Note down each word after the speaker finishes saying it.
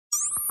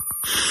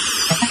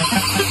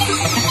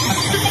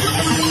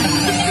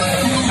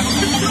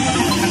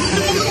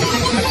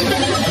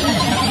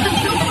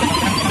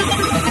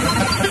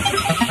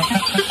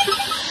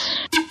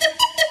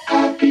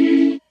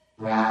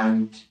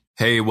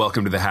Hey,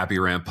 welcome to the Happy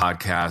Rant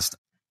podcast.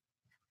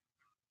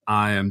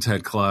 I am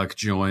Ted Cluck,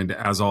 joined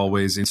as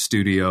always in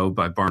studio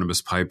by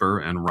Barnabas Piper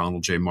and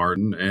Ronald J.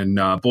 Martin.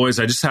 And boys,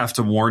 I just have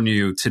to warn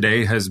you,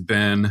 today has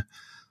been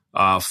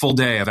a full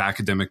day of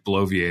academic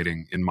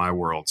bloviating in my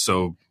world.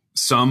 So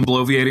some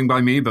bloviating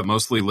by me, but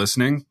mostly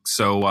listening.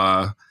 So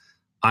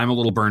I'm a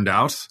little burned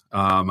out.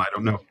 I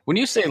don't know. When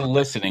you say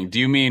listening, do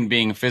you mean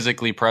being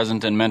physically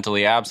present and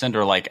mentally absent,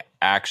 or like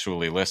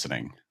actually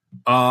listening?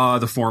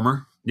 The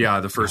former.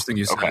 Yeah, the first thing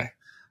you said. Okay.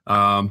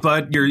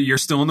 But you're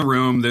still in the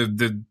room.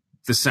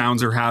 The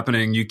sounds are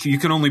happening. You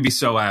can only be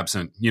so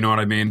absent. You know what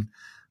I mean?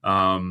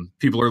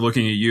 People are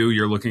looking at you.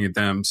 You're looking at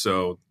them.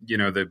 So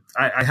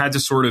I had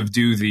to sort of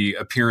do the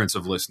appearance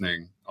of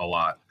listening a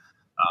lot.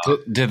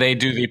 Do they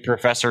do the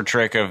professor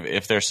trick of,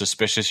 if they're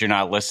suspicious you're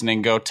not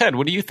listening, go, Ted,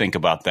 what do you think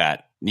about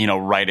that?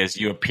 Right as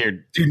you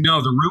appeared. Dude,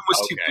 no, the room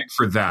was too big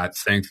for that,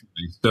 thankfully.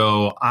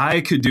 So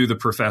I could do the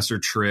professor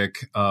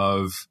trick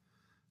of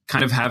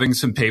kind of having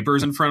some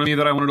papers in front of me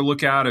that I wanted to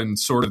look at and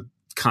sort of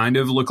kind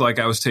of look like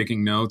I was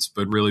taking notes,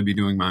 but really be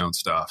doing my own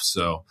stuff.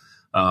 So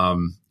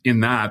in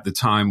that, the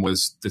time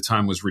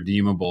was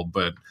redeemable.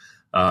 But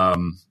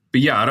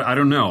yeah, I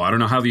don't know. I don't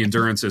know how the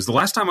endurance is. The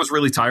last time I was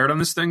really tired on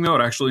this thing, though,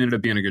 it actually ended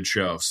up being a good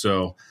show.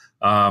 So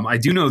I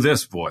do know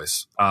this,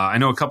 boys. I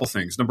know a couple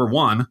things. Number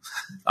one,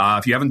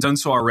 if you haven't done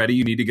so already,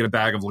 you need to get a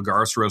bag of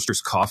Lagares Roasters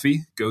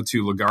coffee. Go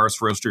to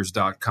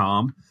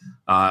lagaresroasters.com.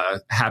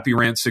 Happy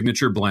Rant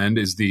Signature Blend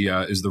is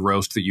the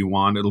roast that you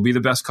want. It'll be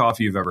the best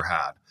coffee you've ever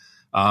had.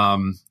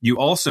 You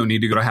also need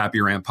to go to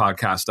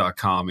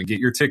happyrantpodcast.com and get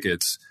your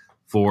tickets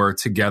for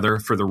Together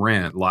for the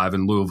Rant live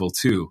in Louisville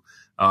too.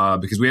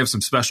 Because we have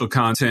some special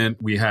content.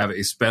 We have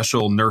a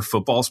special Nerf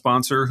football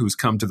sponsor who's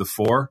come to the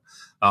fore,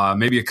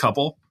 maybe a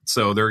couple.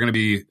 So there are going to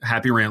be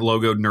Happy Rant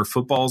logoed Nerf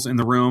footballs in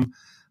the room.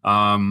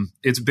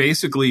 It's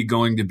basically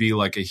going to be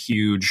like a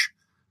huge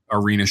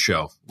arena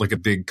show, like a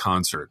big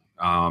concert.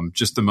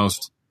 Just the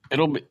most.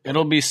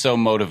 It'll be so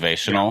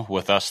motivational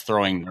with us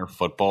throwing Nerf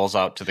footballs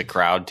out to the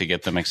crowd to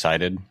get them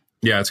excited.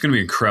 Yeah, it's going to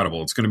be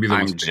incredible. It's going to be the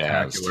most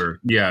spectacular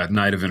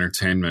night of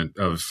entertainment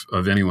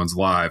of anyone's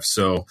life.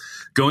 So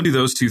go and do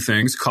those two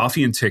things,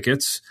 coffee and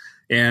tickets.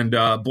 And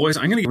boys,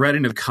 I'm going to get right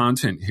into the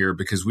content here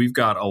because we've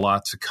got a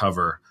lot to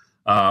cover.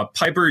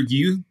 Piper,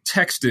 you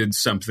texted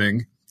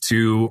something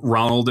to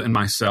Ronald and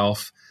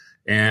myself,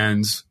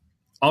 and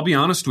I'll be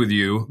honest with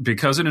you,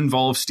 because it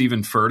involves Steve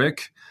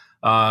Furtick,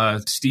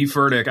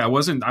 I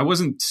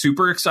wasn't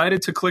super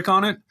excited to click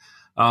on it.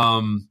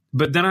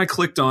 But then I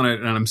clicked on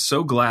it, and I'm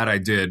so glad I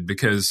did,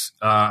 because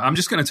I'm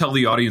just going to tell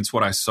the audience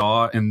what I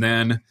saw, and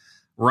then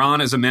Ron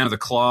as a man of the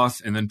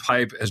cloth, and then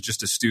Pipe as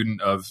just a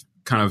student of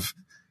kind of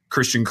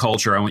Christian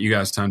culture. I want you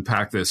guys to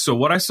unpack this. So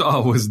what I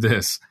saw was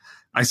this.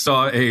 I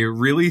saw a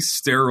really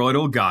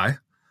steroidal guy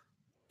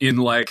in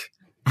like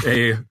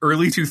a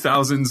early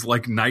 2000s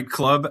like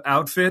nightclub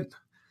outfit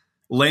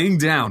laying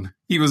down.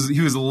 He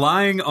was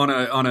lying on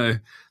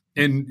a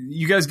and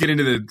you guys get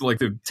into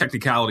the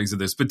technicalities of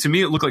this, but to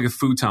me it looked like a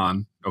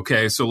futon.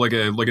 Okay, so like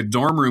a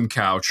dorm room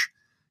couch.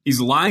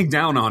 He's lying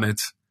down on it,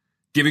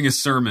 giving a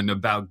sermon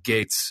about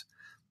Gates.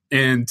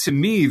 And to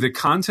me, the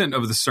content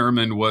of the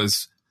sermon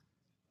was.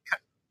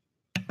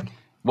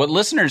 What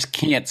listeners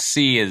can't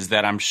see is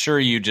that I'm sure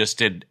you just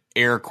did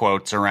air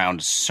quotes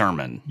around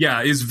sermon.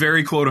 Yeah, is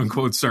very quote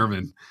unquote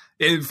sermon.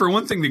 For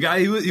one thing, the guy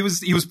he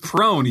was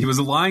prone. He was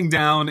lying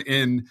down,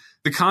 and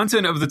the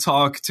content of the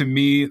talk to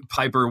me,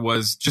 Piper,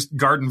 was just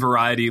garden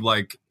variety,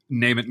 like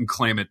name it and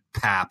claim it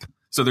pap.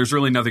 So there's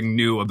really nothing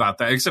new about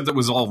that, except it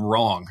was all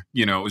wrong.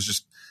 It was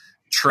just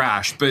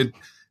trash. But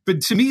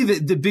to me,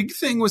 the big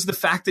thing was the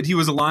fact that he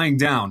was lying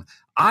down.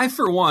 I,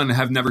 for one,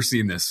 have never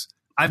seen this.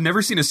 I've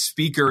never seen a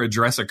speaker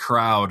address a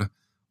crowd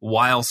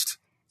whilst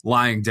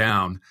lying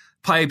down.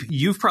 Pipe,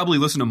 you've probably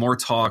listened to more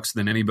talks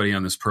than anybody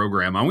on this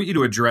program. I want you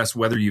to address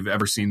whether you've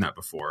ever seen that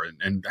before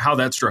and how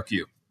that struck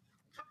you.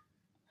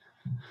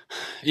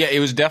 Yeah, it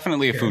was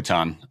definitely a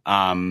futon.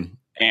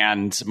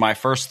 And my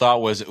first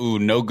thought was,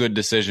 no good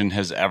decision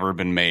has ever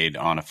been made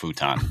on a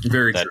futon.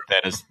 Very true.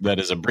 That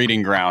is a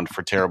breeding ground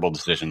for terrible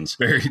decisions.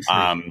 Very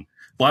true.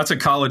 Lots of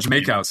college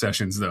makeout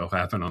sessions, though,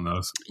 happen on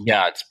those.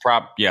 Yeah,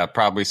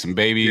 probably some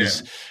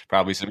babies,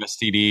 probably some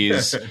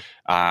STDs,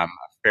 a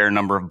fair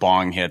number of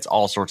bong hits,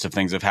 all sorts of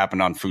things have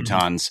happened on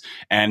futons.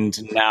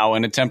 And now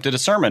an attempt at a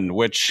sermon,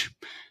 which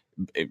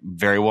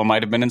very well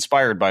might have been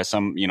inspired by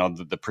some,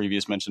 the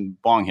previous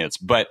mentioned bong hits.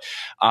 But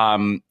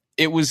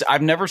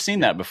I've never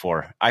seen that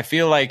before. I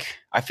feel like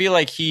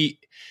he,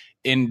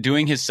 in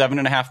doing his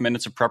 7.5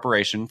 minutes of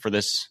preparation for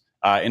this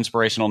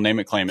inspirational name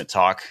it, claim it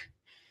talk,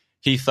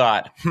 he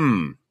thought,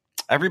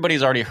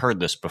 everybody's already heard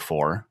this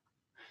before.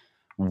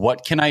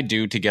 What can I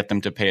do to get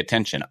them to pay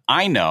attention?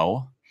 I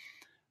know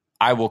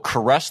I will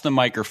caress the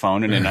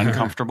microphone in an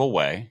uncomfortable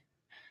way,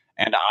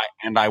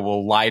 and I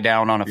will lie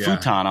down on a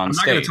futon on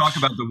stage. I'm not going to talk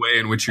about the way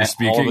in which you're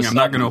speaking. I'm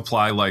not going to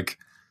apply like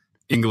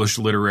English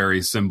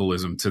literary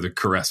symbolism to the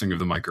caressing of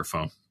the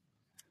microphone.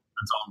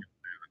 That's all I'm going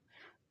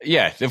to do.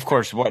 Yeah, of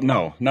course. What?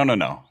 No.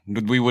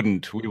 We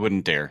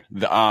wouldn't dare.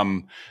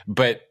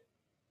 But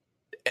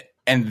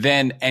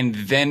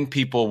then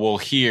people will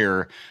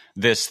hear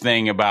this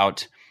thing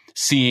about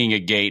seeing a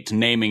gate,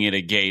 naming it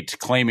a gate,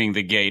 claiming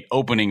the gate,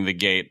 opening the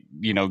gate,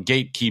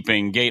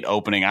 gatekeeping, gate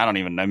opening.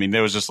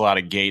 There was just a lot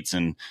of gates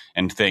and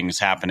things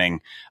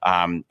happening.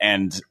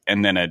 And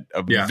then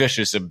a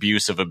vicious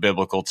abuse of a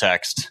biblical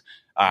text,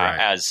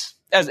 as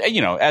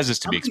is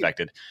to be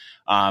expected.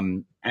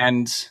 And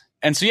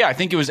so, yeah, I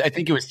think it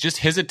was just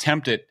his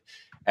attempt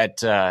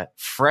at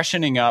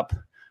freshening up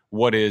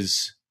what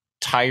is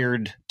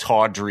tired,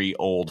 tawdry,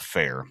 old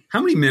fare. How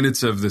many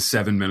minutes of the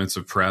 7 minutes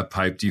of prep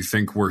pipe do you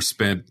think were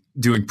spent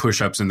doing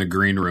push-ups in the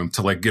green room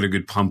to get a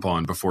good pump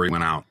on before he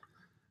went out?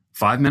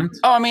 5 minutes?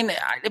 Oh,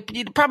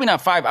 probably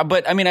not 5,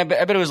 but I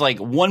bet it was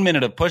 1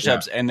 minute of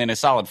push-ups and then a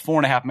solid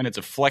 4.5 minutes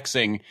of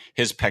flexing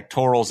his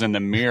pectorals in the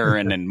mirror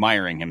and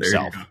admiring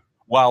himself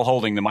while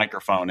holding the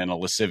microphone in a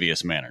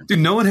lascivious manner. Dude,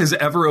 no one has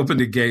ever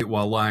opened a gate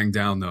while lying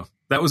down, though.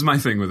 That was my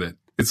thing with it.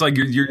 It's like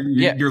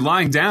you're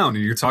lying down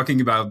and you're talking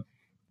about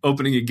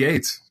opening a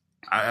gate.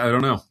 I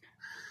don't know.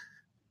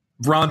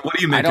 Ron, what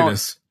do you make of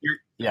this?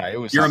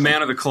 You're a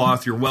man of the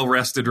cloth. You're well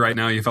rested right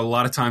now. You've had a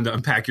lot of time to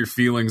unpack your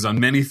feelings on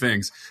many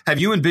things. Have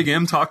you and Big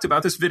M talked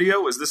about this video?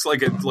 Was this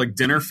like a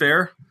dinner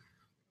fare?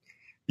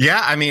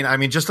 Yeah, I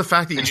mean, just the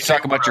fact that you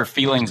talk about your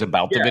feelings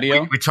about the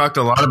video. We talked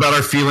a lot about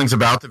our feelings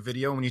about the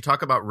video. When you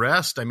talk about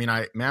rest, when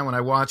I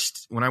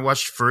watched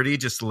Furtick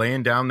just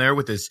laying down there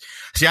with his,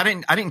 I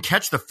didn't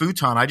catch the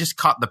futon. I just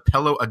caught the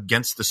pillow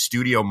against the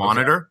studio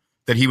monitor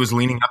that he was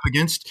leaning up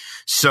against.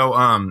 So,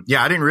 I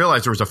didn't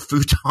realize there was a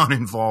futon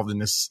involved in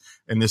this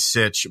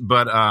sitch.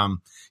 But,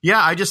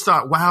 I just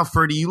thought, wow,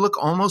 Furtick, you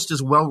look almost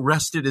as well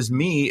rested as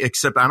me,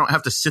 except I don't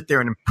have to sit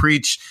there and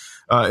preach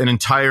an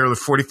entire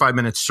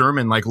 45-minute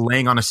sermon,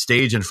 laying on a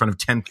stage in front of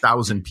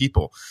 10,000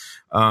 people.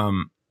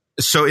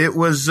 So it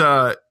was,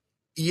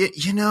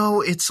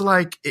 it's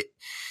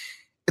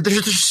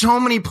there's so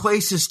many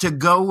places to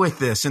go with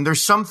this. And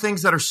there's some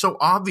things that are so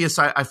obvious.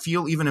 I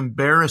feel even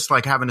embarrassed,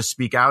 having to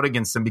speak out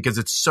against them because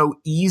it's so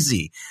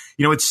easy.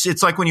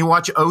 It's like when you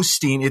watch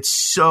Osteen, it's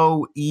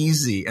so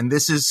easy. And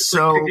this is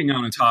so picking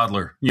on a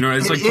toddler.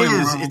 It's like playing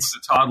with a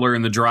toddler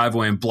in the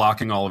driveway and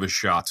blocking all of his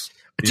shots.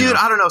 Dude,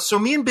 I don't know. So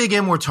me and Big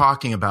M were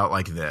talking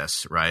about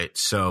this, right?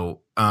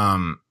 So,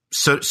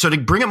 so to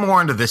bring it more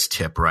into this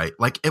tip, right?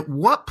 At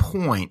what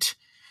point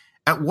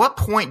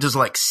does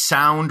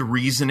sound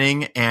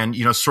reasoning and,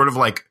 sort of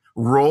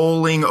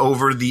rolling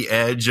over the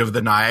edge of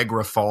the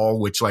Niagara Fall,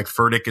 which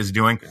Furtick is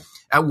doing,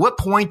 at what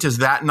point does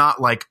that not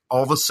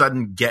all of a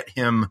sudden get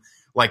him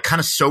kind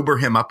of sober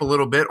him up a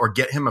little bit or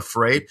get him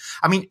afraid?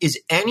 I mean, is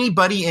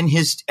anybody in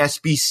his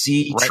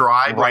SBC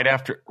tribe right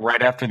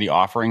after the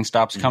offering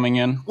stops coming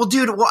in? Well,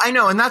 dude, I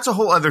know, and that's a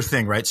whole other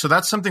thing, right? So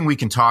that's something we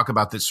can talk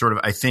about that sort of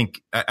I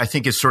think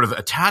is sort of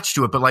attached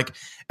to it. But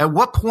at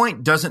what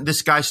point doesn't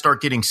this guy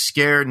start getting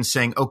scared and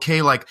saying,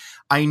 okay,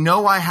 I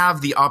know I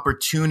have the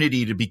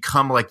opportunity to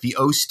become the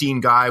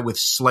Osteen guy with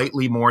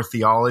slightly more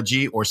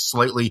theology or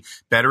slightly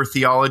better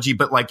theology,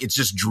 but it's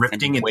just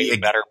drifting and way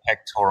better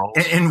pectoral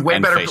and way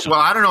better. Facial. Well,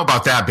 I don't know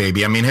about that,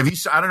 baby. I mean, I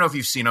don't know if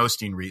you've seen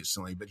Osteen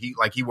recently, but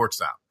he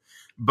works out.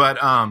 But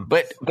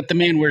the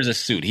man wears a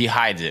suit. He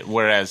hides it,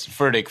 whereas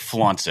Furtick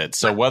flaunts it.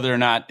 So whether or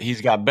not he's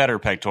got better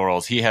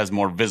pectorals, he has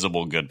more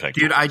visible good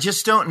pectorals. Dude, I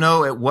just don't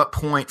know at what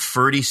point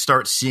Furtick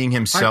starts seeing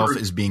himself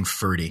as being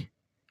Furtick.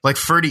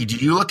 Furtick, do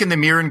you look in the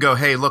mirror and go,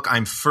 hey, look,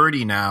 I'm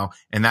Furtick now,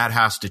 and that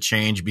has to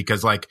change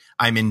because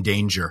I'm in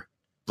danger.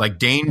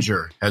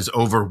 Danger has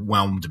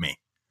overwhelmed me.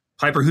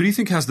 Piper, who do you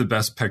think has the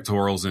best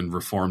pectorals in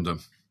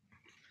Reformedom?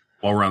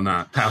 While we're on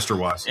that,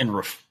 pastor-wise. In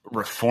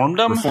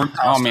Reformedom?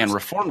 Oh, man,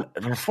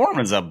 Reform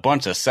is a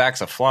bunch of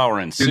sacks of flour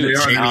and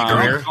suits.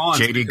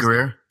 J.D.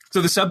 Greer.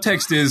 So the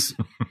subtext is,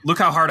 look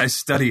how hard I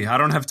study. I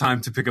don't have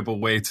time to pick up a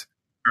weight.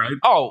 Right?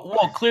 Oh,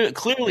 well,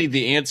 clearly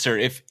the answer,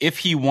 if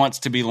he wants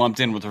to be lumped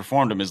in with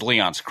Reformedom, is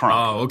Leonce Crump.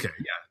 Oh, okay,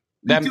 yeah.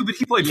 But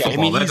he played football.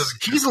 I mean,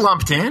 he's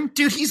lumped in,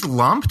 dude. He's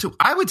lumped.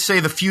 I would say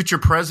the future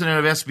president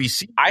of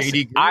SBC.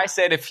 I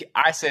said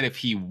if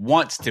he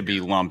wants to be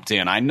lumped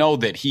in. I know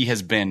that he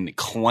has been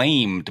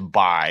claimed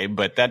by,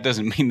 but that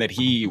doesn't mean that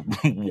he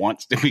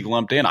wants to be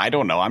lumped in. I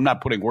don't know. I'm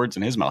not putting words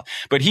in his mouth.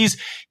 But he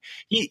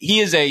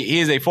is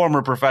a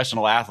former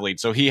professional athlete,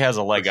 so he has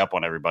a leg up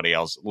on everybody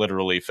else,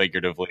 literally,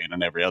 figuratively, and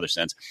in every other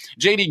sense.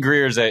 J.D.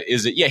 Greer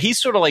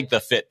he's sort of like the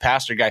fit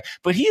pastor guy,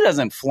 but he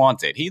doesn't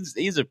flaunt it.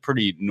 He's a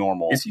pretty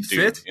normal. Is he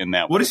fit in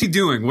that? What is he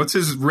doing? What's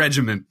his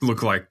regiment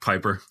look like,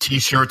 Piper?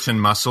 T-shirts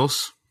and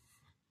muscles.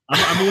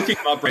 I'm looking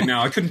him up right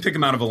now. I couldn't pick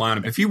him out of a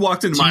lineup. If he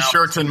walked into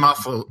T-shirts and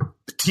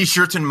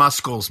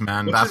muscles,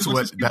 man. That's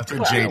what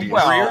JD.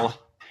 Well,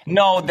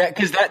 no,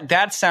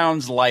 that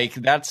sounds like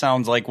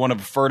one of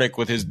Furtick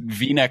with his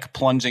V-neck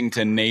plunging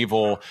to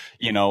navel,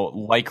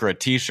 lycra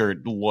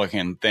T-shirt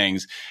looking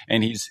things,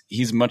 and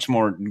he's much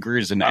more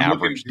Greer's an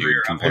average dude.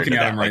 I'm looking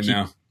at him right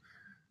now.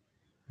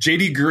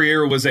 J.D.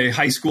 Greer was a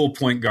high school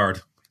point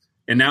guard,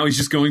 and now he's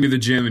just going to the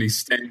gym and he's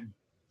staying.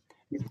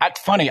 That's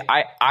funny.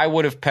 I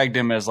would have pegged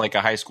him as a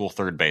high school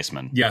third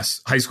baseman.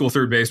 Yes, high school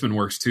third baseman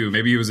works too.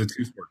 Maybe he was a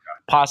two-sport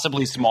guy.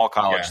 possibly small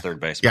college third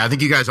baseman. Yeah, I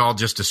think you guys all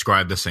just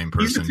described the same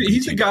person.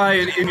 He's the guy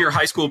in your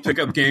high school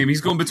pickup game.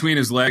 He's going between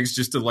his legs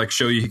just to like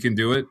show you he can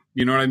do it.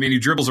 You know what I mean? He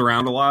dribbles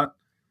around a lot,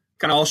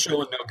 kind of all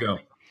show and no go.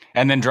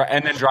 And then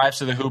drives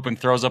to the hoop and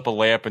throws up a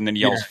layup and then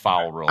yells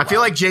foul real loud. I feel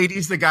like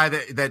JD's the guy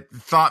that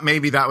thought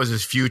maybe that was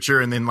his future,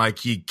 and then like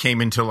he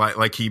came into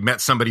like he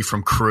met somebody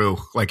from Crew,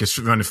 like his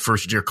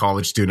first year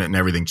college student, and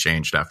everything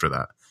changed after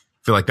that.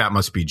 I feel like that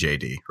must be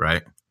JD,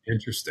 right?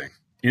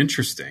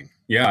 Interesting.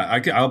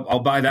 Yeah, I'll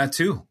buy that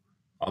too.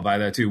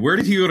 Where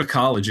did he go to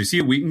college? Is he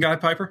a Wheaton guy,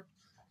 Piper?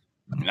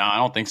 No, I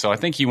don't think so. I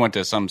think he went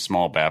to some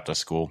small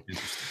Baptist school.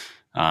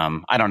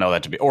 I don't know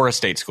that to be, or a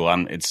state school.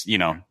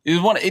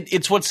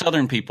 It's what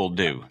Southern people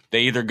do.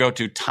 They either go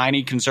to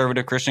tiny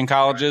conservative Christian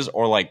colleges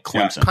or like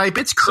Clemson. Yeah. Pipe,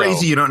 it's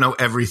crazy you don't know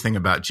everything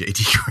about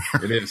JD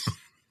Greer. It is.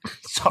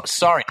 So,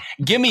 sorry.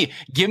 Give me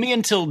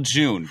until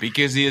June,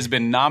 because he has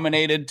been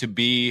nominated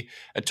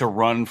to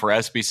run for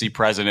SBC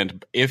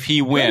president. If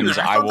he wins,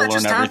 I will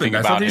learn everything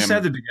about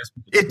him.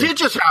 It did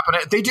just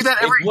happen. They do that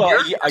every year.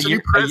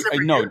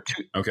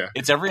 Okay.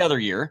 It's every other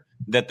year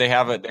that they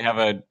have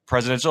a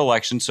presidential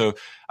election. So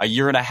a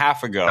year and a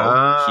half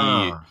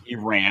ago, he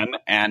ran,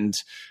 and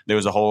there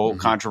was a whole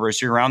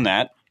controversy around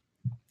that.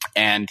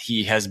 And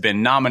he has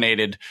been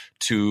nominated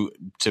to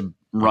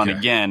run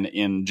again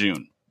in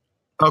June.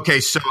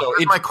 Okay, so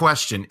here's my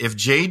question. If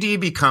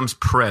JD becomes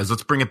prez,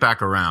 let's bring it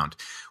back around.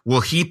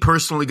 Will he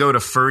personally go to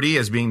Furtick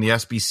as being the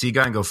SBC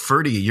guy and go,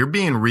 Furtick, you're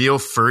being real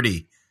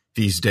Furtick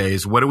these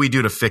days. What do we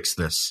do to fix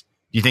this?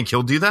 Do you think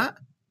he'll do that?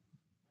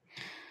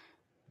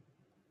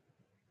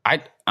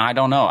 I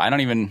don't know. I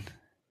don't even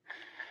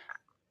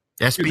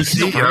 –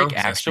 SBC, Rick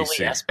actually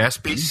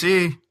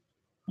SBC.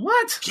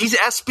 What? He's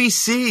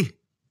SBC.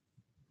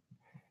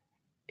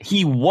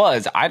 He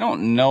was. I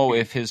don't know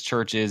if his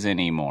church is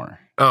anymore.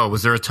 Oh,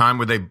 was there a time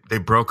where they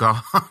broke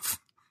off?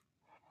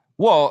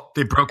 Well,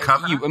 they broke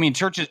up.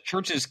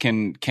 Churches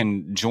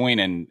can join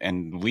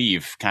and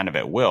leave kind of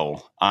at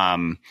will.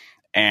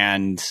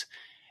 And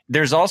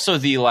there's also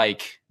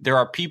there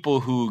are people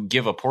who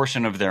give a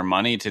portion of their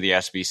money to the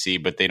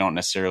SBC, but they don't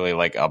necessarily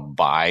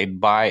abide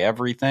by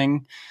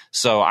everything.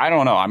 So I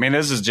don't know. I mean,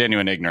 this is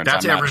genuine ignorance.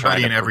 That's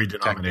everybody in every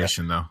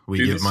denomination, though.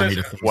 We give money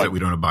to things that we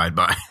don't abide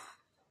by.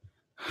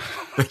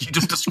 You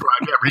just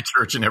described every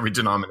church and every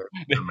denomination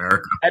in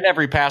America. And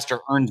every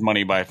pastor earns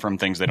money from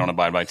things they don't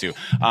abide by, too.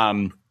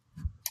 To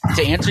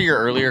answer your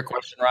earlier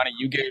question, Ronnie,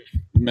 you gave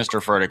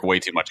Mr. Furtick way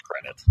too much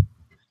credit.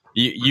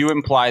 You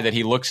imply that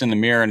he looks in the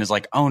mirror and is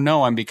like, "Oh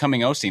no, I'm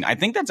becoming Osteen." I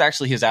think that's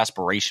actually his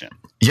aspiration.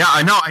 Yeah,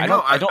 I know.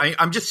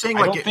 I'm just saying.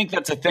 I don't think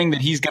that's a thing that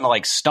he's going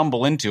to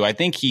stumble into. I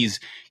think he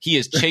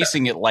is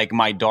chasing it like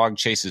my dog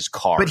chases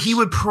cars. But he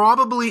would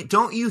probably.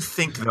 Don't you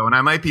think though? And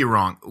I might be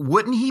wrong.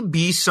 Wouldn't he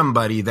be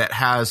somebody that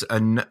has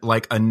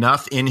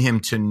enough in him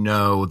to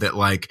know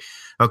that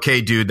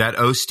okay, dude, that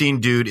Osteen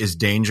dude is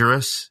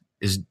dangerous,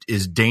 is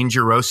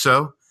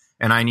dangeroso.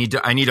 And I need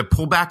to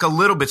pull back a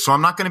little bit. So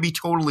I'm not going to be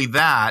totally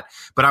that,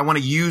 but I want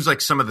to use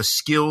some of the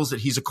skills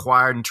that he's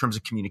acquired in terms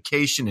of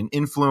communication and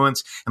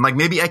influence. And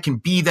maybe I can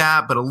be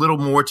that, but a little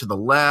more to the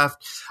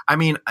left. I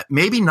mean,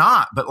 maybe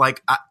not, but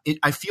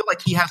I feel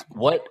like he has.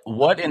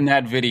 What in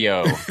that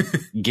video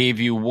gave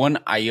you one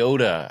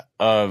iota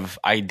of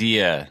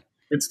idea?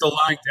 It's the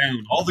lying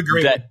down. All the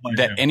great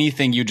that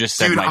anything you just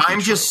said. Dude,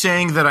 I'm just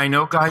saying that I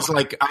know guys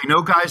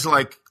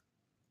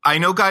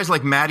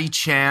like Matty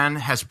Chan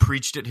has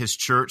preached at his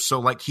church.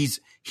 So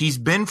he's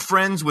been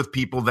friends with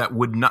people that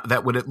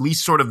would at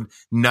least sort of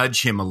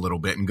nudge him a little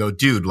bit and go,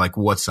 dude,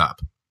 what's up?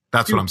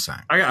 That's what I'm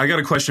saying. I got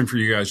a question for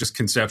you guys, just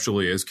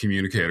conceptually as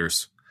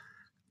communicators.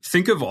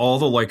 Think of all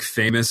the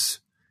famous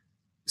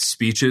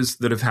speeches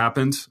that have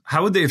happened.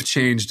 How would they have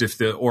changed if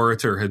the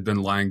orator had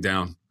been lying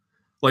down?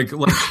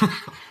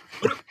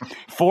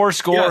 Four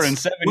score and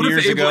 7 years ago. What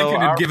if Abe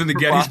Lincoln had given the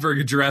Gettysburg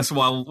Address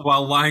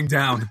while lying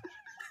down?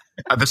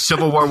 The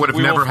Civil War would have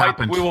never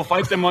happened. We will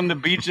fight them on the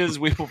beaches.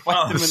 We will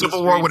fight them. The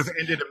Civil War would have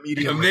ended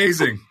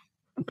immediately.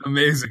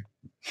 Amazing.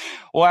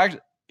 Well,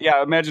 actually,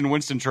 yeah. Imagine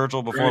Winston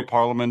Churchill before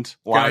Parliament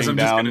lying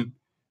down.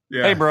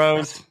 Hey,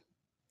 bros,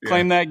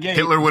 claim that game.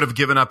 Hitler would have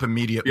given up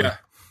immediately. Yeah.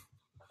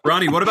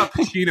 Ronnie, what about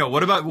Pacino?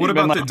 What about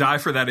the die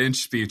for that inch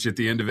speech at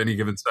the end of any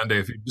given Sunday?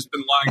 If he'd just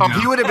been lying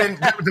down, he would have been.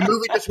 The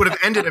movie just would have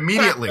ended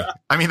immediately.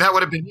 I mean, that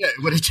would have been it.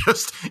 It would have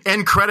just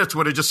end credits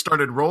would have just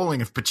started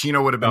rolling if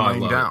Pacino would have been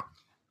laying down.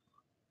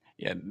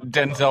 Yeah,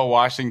 Denzel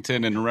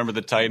Washington and Remember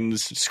the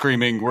Titans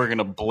screaming, "We're going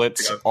to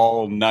blitz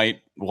all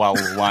night," while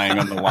lying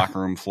on the locker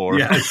room floor.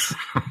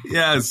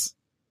 Yes.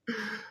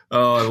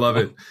 Oh, I love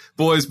it.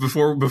 Boys,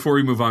 before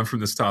we move on from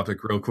this topic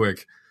real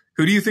quick,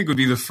 who do you think would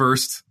be the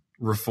first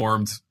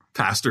Reformed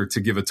pastor to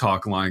give a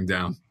talk lying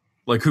down?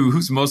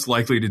 Who's most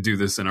likely to do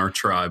this in our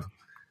tribe?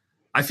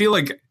 I feel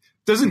like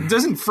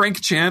doesn't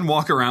Frank Chan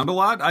walk around a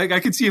lot? I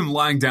could see him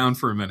lying down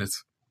for a minute.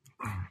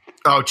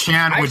 Oh,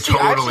 Chan would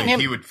totally.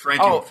 Frankie would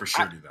for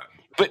sure do that.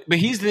 But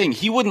here's the thing: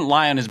 he wouldn't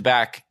lie on his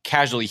back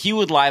casually. He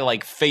would lie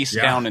face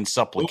down in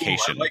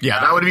supplication.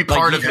 That would be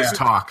part of his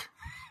talk.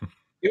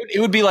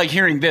 It would be like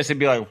hearing this. It'd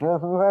be like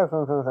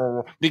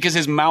because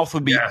his mouth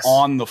would be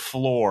on the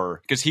floor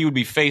because he would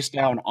be face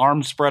down,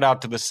 arms spread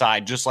out to the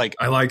side, just like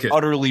I like it,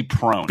 utterly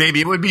prone.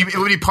 Baby, it would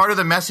be part of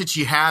the message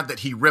he had that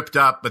he ripped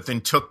up, but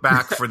then took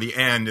back for the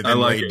end and then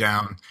laid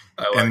down,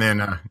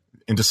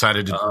 and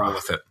decided to roll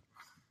with it.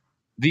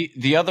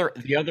 The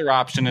other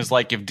option is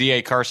like if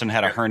D.A. Carson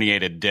had a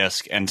herniated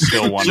disc and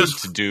still wanted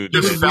to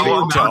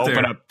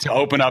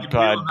open up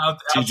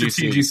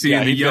TGC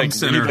in the Yum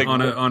Center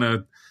on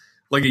a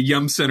like a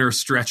Yum Center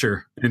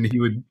stretcher, and he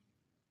would.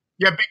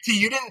 Yeah, Big T,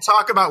 you didn't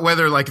talk about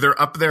whether like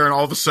they're up there and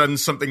all of a sudden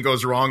something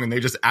goes wrong and they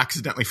just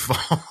accidentally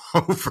fall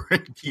over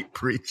and keep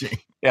preaching.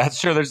 Yeah,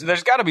 that's true.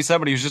 There's got to be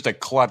somebody who's just a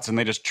klutz and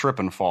they just trip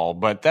and fall,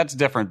 but that's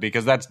different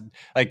because that's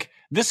like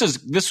this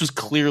was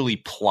clearly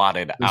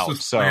plotted out.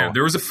 So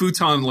there was a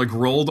futon like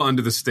rolled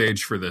onto the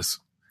stage for this.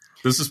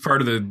 This is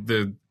part of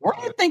the. Where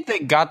do you think they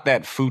got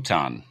that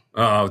futon?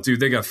 Oh, dude,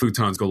 they got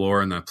futons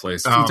galore in that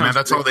place. Oh, man,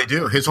 that's all they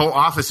do. His whole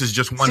office is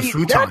just one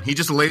futon. He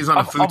just lays on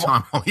a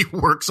futon while he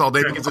works all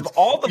day. Because of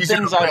all the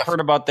things I've heard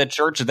about that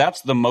church,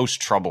 that's the most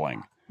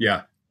troubling.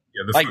 Yeah.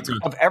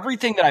 Of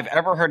everything that I've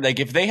ever heard, like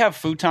if they have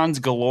futons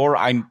galore,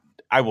 I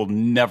will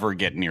never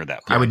get near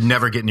that place. I would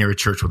never get near a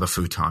church with a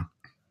futon.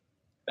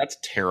 That's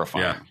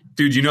terrifying. Yeah.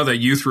 Dude, you know that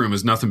youth room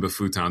is nothing but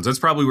futons. That's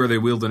probably where they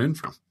wheeled it in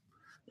from.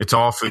 It's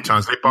all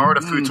futons. They borrowed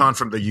a futon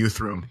from the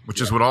youth room,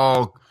 which is what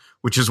all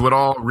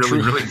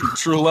really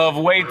true love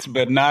waits,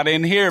 but not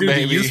in here, dude,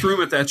 baby. The youth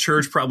room at that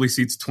church probably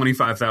seats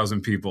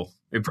 25,000 people.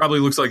 It probably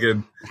looks like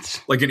an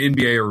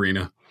NBA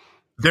arena.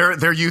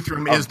 Their youth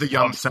room is the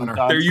Yum Center.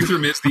 Their youth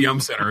room is the Yum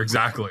Center.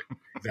 Exactly.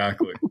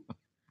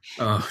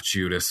 Oh,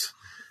 Judas.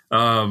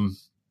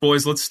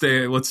 Boys, let's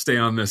stay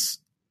on this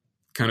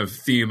kind of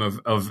theme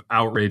of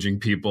outraging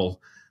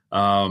people.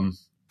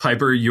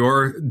 Piper,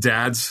 your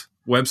dad's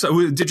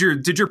website.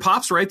 Did your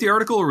pops write the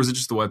article, or was it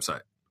just the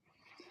website?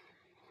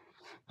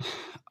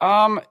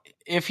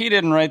 If he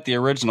didn't write the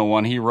original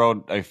one, he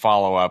wrote a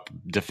follow-up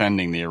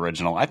defending the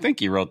original. I think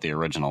he wrote the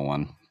original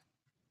one.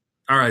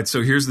 All right,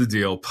 so here's the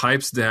deal.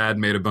 Pipe's dad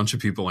made a bunch of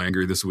people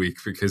angry this week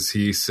because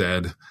he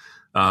said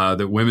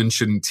that women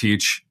shouldn't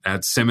teach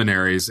at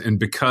seminaries, and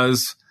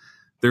because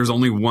there's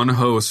only one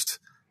host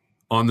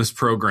on this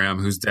program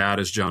whose dad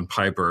is John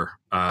Piper,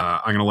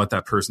 I'm going to let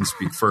that person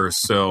speak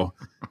first. So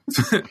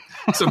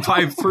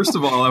Pipe, first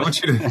of all, I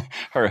want you to...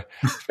 Her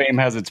fame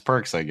has its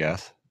perks, I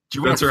guess. Do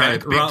you want to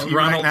thank Big T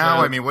right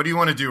now? I mean, what do you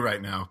want to do right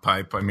now,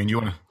 Pipe? I mean, you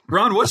want to...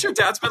 Ron, what's your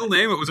dad's middle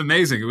name? It was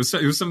amazing. It was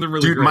something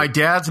really great. My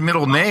dad's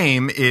middle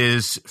name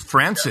is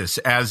Francis,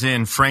 as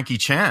in Frankie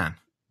Chan.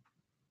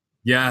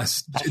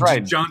 Yes. That's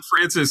right. John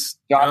Francis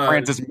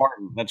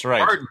Martin. That's right.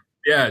 Martin.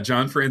 Yeah,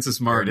 John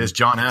Francis Martin. There it is,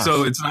 John F.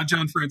 So it's not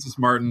John Francis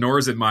Martin, nor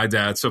is it my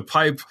dad. So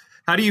Pipe,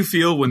 how do you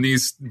feel when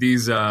these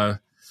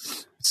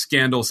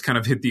scandals kind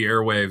of hit the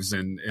airwaves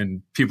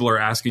and people are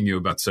asking you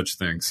about such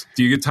things?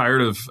 Do you get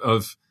tired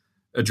of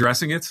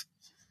addressing it?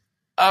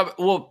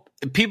 Well,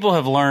 people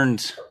have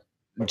learned,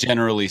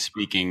 generally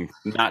speaking,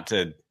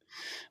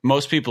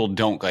 most people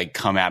don't like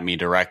come at me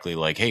directly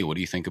like, hey, what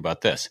do you think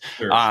about this?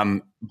 Sure.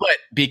 But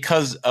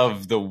because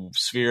of the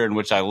sphere in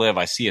which I live,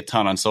 I see a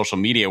ton on social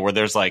media where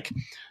there's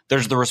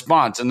the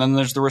response, and then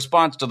there's the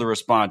response to the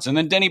response, and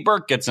then Denny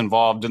Burke gets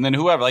involved, and then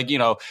whoever,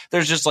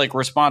 there's just like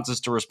responses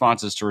to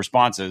responses to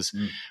responses.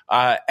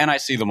 And I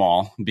see them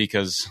all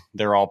because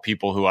they're all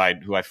people who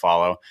I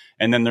follow.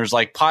 And then there's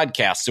like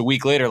podcasts a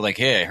week later, like,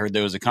 hey, I heard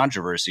there was a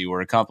controversy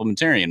where a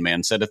complementarian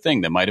man said a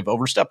thing that might have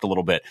overstepped a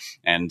little bit.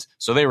 And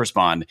so they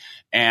respond.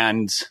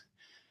 And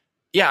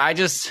yeah, I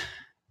just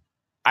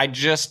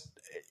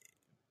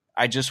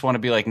want to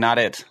be like, not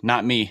it,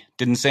 not me.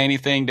 Didn't say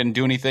anything, didn't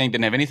do anything,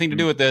 didn't have anything to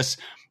do with this.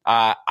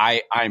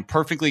 I'm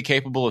perfectly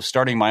capable of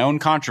starting my own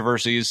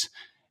controversies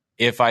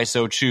if I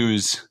so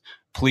choose.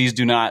 Please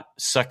do not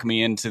suck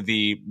me into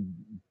the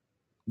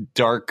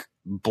dark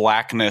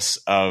blackness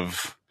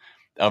of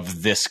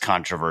this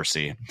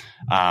controversy,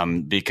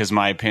 because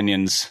my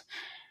opinions,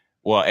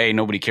 well, A,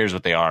 nobody cares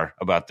what they are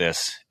about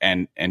this,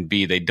 and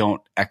B, they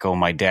don't echo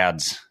my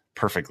dad's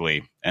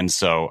perfectly. And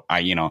so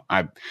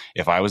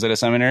if I was at a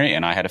seminary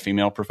and I had a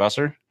female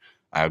professor,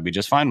 I would be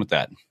just fine with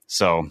that.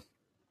 So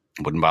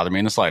it wouldn't bother me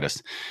in the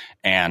slightest.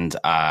 And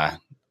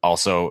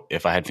also,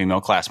 if I had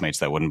female classmates,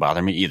 that wouldn't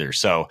bother me either.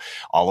 So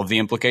all of the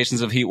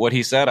implications of what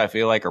he said, I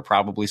feel like are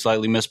probably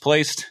slightly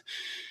misplaced.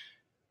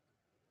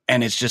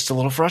 And it's just a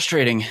little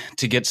frustrating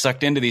to get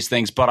sucked into these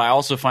things. But I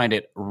also find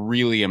it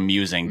really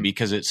amusing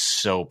because it's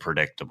so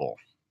predictable.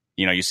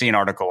 You see an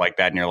article like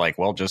that and you're like,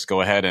 well, just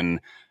go ahead and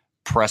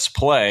press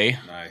play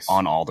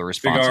on all the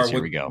responses.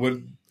 Here we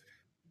go.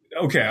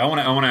 Okay, I want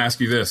to ask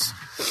you this.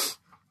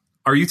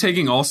 Are you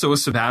taking also a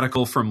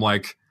sabbatical from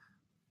like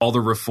all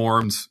the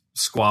reformed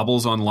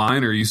squabbles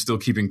online, or are you still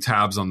keeping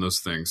tabs on those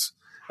things?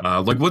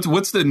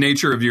 What's the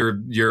nature of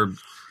your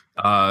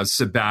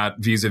sabbat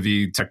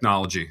vis-a-vis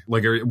technology?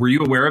 Like, were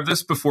you aware of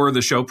this before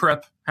the show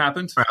prep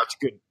happened? That's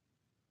good.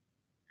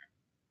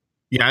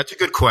 Yeah, it's a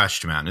good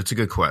question, man. It's a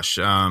good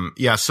question.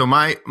 So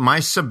my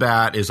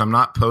sabbat is I'm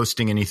not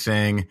posting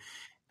anything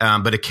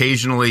But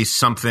occasionally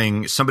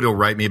somebody will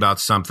write me about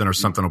something or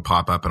something will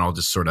pop up and I'll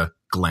just sort of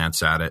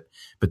glance at it.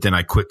 But then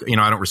I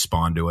don't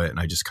respond to it and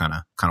I just kind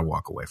of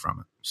walk away from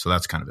it. So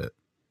that's kind of it.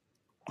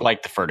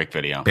 Like the Furtick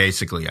video.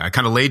 Basically, I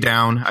kind of lay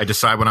down, I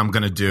decide what I'm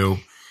going to do,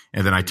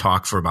 and then I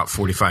talk for about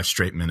 45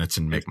 straight minutes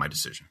and make my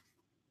decision.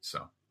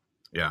 So,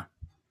 yeah.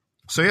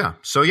 So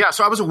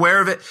I was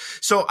aware of it.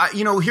 So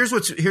here's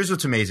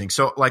what's amazing.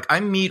 So like I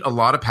meet a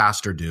lot of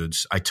pastor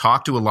dudes. I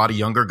talk to a lot of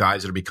younger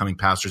guys that are becoming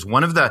pastors.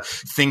 One of the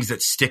things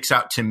that sticks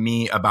out to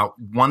me about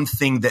one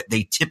thing that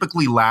they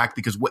typically lack,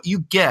 because what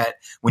you get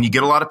when you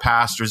get a lot of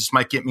pastors, this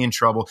might get me in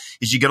trouble,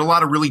 is you get a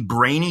lot of really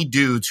brainy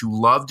dudes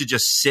who love to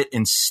just sit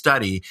and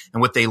study.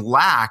 And what they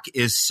lack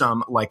is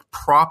some like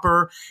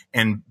proper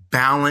and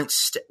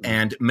balanced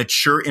and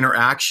mature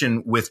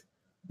interaction with,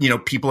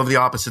 people of the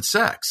opposite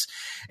sex.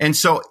 And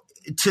so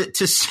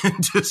to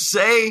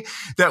say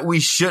that we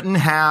shouldn't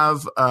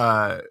have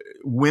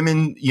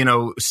women,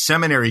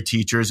 seminary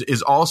teachers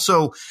is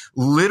also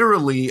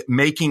literally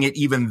making it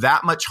even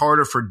that much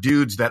harder for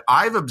dudes that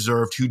I've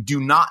observed who do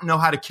not know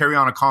how to carry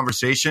on a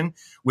conversation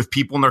with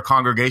people in their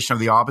congregation of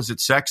the opposite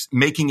sex,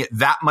 making it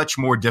that much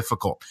more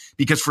difficult.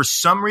 Because for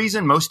some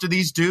reason, most of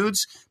these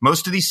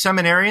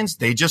seminarians,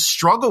 they just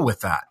struggle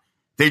with that.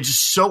 They're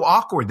just so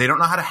awkward. They don't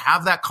know how to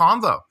have that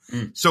convo.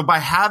 So by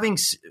having,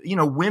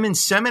 women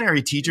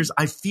seminary teachers,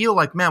 I feel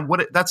like, man,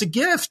 that's a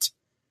gift.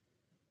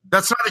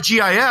 That's not a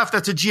GIF.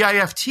 That's a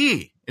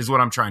GIFT is what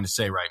I'm trying to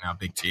say right now,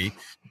 Big T.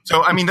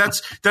 So, I mean,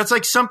 that's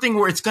like something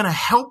where it's going to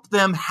help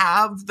them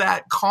have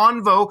that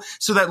convo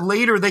so that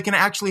later they can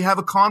actually have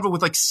a convo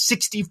with like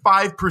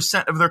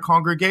 65% of their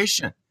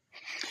congregation.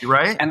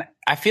 Right. And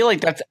I feel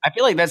like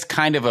that's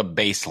kind of a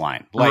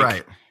baseline. Like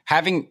right.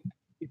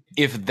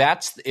 If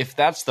that's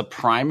the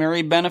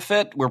primary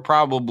benefit, we're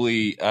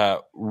probably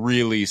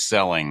really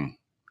selling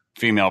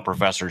female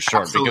professors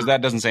short. Absolutely. Because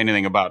that doesn't say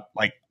anything about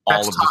like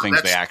all of the things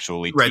they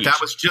actually right. teach.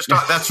 That was just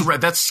that's right.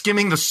 That's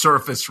skimming the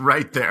surface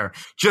right there.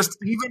 Just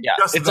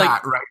that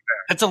right there.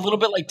 It's a little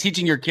bit like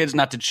teaching your kids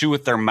not to chew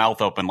with their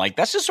mouth open. Like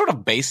that's just sort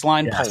of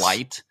baseline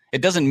polite.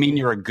 It doesn't mean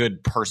you're a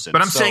good person.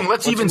 But I'm saying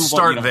let's even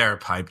start there,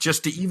 Pipe.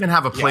 Just to even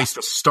have a place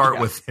to start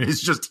with.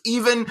 It's just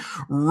even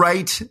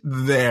right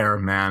there,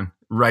 man.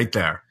 Right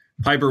there.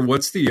 Piper,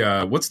 what's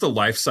the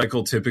life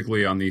cycle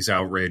typically on these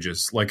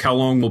outrages? Like, how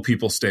long will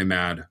people stay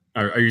mad?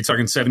 Are you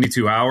talking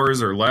 72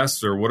 hours or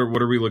less, or what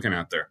are we looking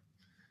at there?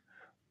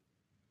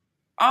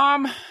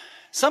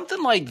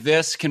 Something like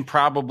this can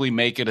probably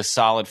make it a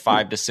solid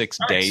 5 to 6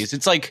 days.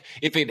 It's like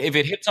if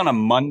it hits on a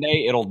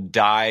Monday, it'll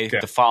die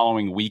the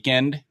following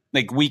weekend.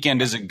 Like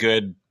weekend is a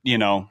good,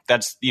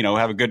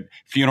 have a good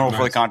funeral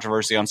for the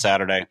controversy on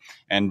Saturday,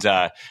 and.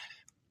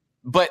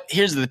 But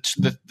here's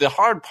the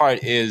hard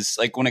part is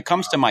like when it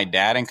comes to my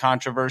dad and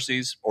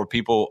controversies or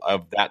people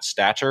of that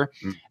stature,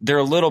 they're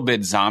a little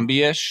bit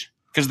zombie-ish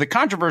because the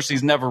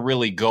controversies never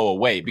really go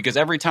away because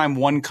every time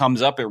one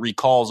comes up, it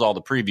recalls all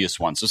the previous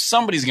ones. So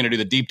somebody's going to do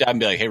the deep dive and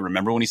be like, hey,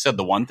 remember when he said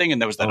the one thing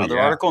and there was that other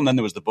article and then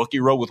there was the book he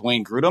wrote with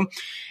Wayne Grudem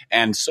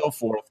and so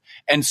forth.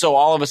 And so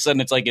all of a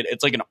sudden it's like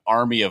an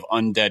army of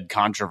undead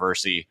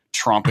controversy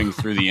tromping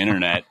through the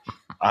internet.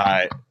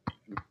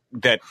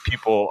 That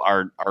people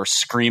are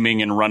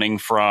screaming and running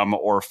from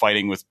or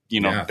fighting with,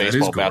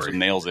 baseball bats with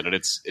nails in it.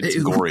 It's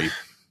gory.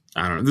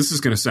 I don't know. This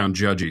is going to sound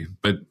judgy,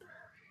 but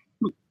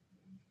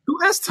who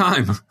has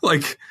time?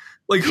 Like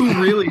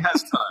who really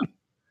has time?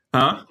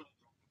 Huh?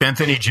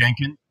 Bethany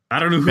Jenkins. I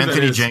don't know who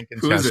Bethany that is.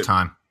 Jenkins who has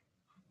time.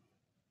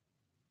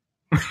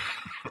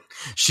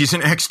 She's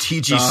an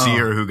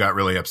ex-TGCer who got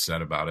really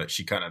upset about it.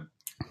 She kind of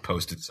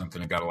posted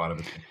something and got a lot of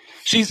attention.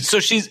 She's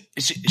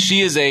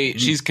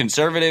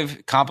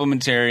conservative,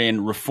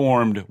 complementarian,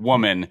 reformed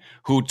woman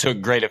who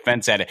took great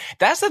offense at it.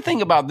 That's the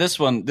thing about this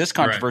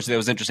controversy that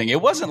was interesting.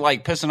 It wasn't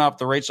like pissing off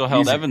the Rachel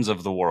Held Evans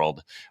of the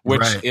world,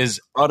 which is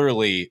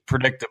utterly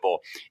predictable.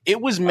 It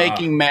was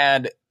making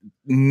mad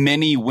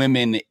many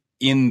women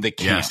in the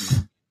camp.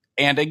 Yes.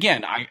 And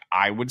again,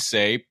 I would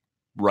say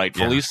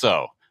rightfully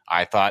so.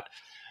 I thought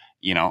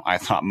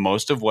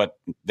most of what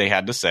they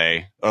had to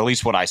say, or at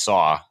least what I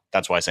saw,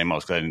 that's why I say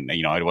most, because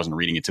I wasn't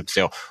reading it tip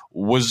sale,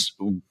 was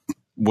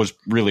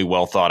really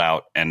well thought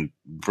out and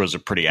was a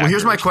pretty accurate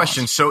here's my response.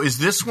 question. So is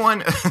this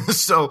one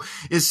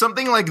is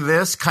something like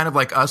this kind of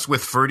like us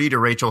with Furtick to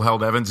Rachel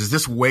Held Evans? Is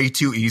this way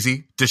too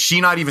easy? Does she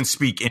not even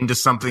speak into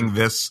something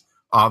this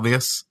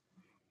obvious?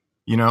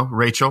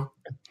 Rachel,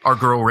 our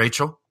girl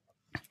Rachel.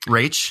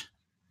 Rach?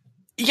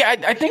 Yeah,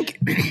 I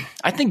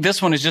think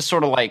this one is just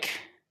sort of like,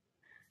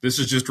 this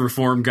is just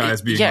reform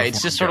guys being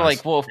it's just sort of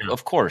like, well,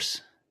 of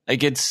course.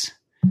 Like it's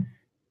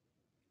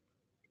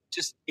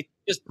just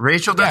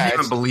Rachel doesn't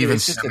even believe in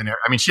seminary.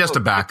 I mean, she has to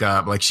back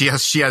up. Like she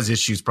has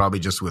issues probably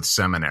just with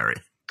seminary,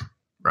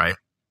 right?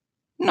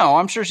 No,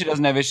 I'm sure she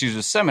doesn't have issues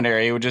with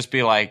seminary. It would just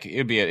be like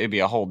it'd be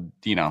a whole,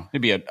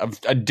 it'd be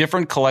a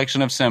different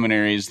collection of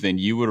seminaries than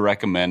you would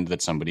recommend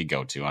that somebody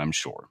go to. I'm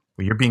sure.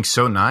 Well, you're being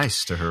so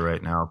nice to her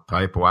right now,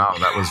 Pipe. Wow,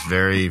 that was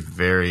very,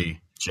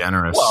 very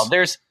generous. Well,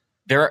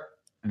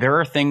 there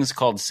are things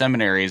called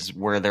seminaries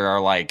where there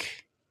are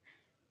like,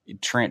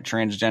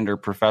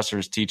 transgender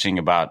professors teaching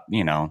about,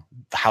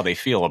 how they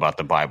feel about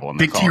the Bible. And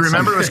do you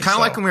remember? It was kind of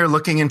like when we were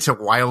looking into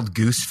Wild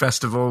Goose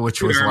Festival,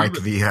 which was like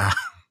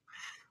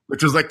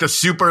which was like the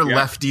super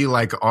lefty,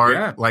 like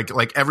art,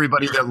 like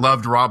everybody that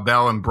loved Rob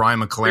Bell and Brian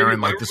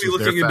McLaren. Like this was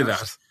their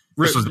fest.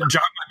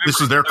 This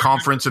was their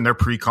conference and their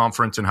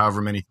pre-conference and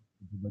however many.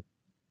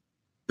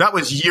 That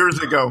was years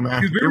ago,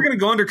 man. We were going to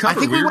go undercover. I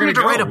think we wanted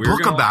to write a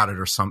book about it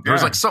or something. There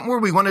was like something where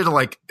we wanted to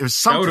it was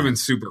something. That would have been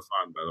super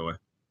fun, by the way.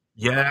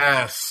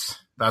 Yes.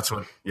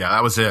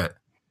 That was it.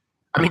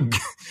 I mean,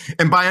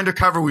 and by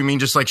undercover, we mean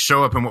just like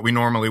show up in what we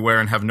normally wear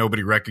and have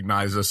nobody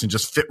recognize us and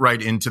just fit right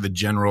into the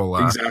general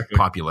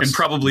populace. And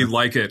probably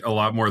like it a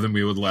lot more than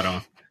we would let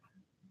on.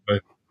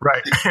 But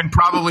right. And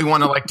probably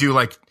want to do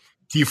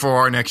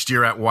T4R next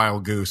year at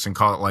Wild Goose and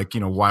call it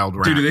Wild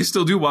Rant. Dude, do they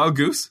still do Wild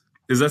Goose?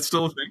 Is that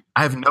still a thing?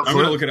 I have no clue. I'm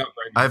going to look it up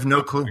right now. I have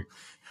no clue.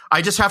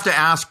 I just have to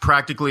ask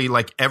practically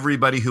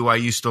everybody who I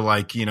used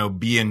to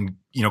be in,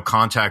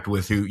 contact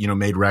with who,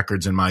 made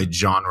records in my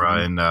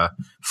genre and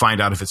find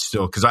out if it's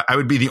still, because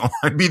I'd be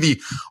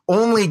the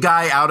only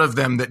guy out of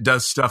them that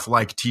does stuff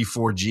like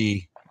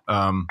T4G.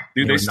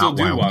 Dude, they still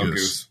do Wild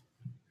Goose.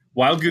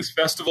 Wild Goose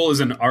Festival is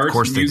an art,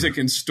 music,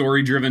 and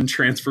story-driven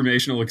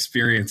transformational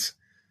experience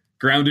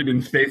grounded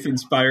in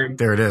faith-inspired.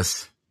 There it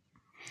is.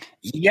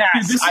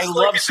 Yes, I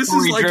love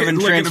story-driven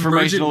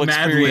transformational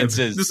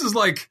experiences. This is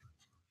like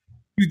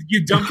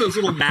you dump those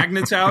little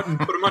magnets out and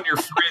put them on your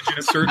fridge in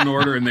a certain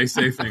order, and they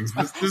say things.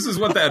 This is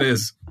what that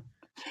is.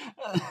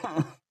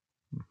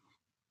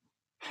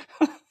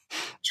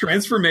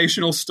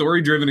 Transformational,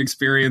 story-driven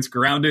experience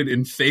grounded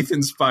in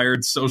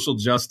faith-inspired social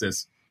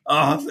justice.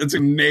 Oh, that's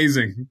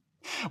amazing.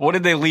 What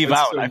did they leave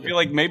out? I feel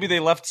like maybe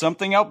they left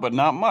something out, but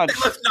not much. They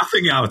left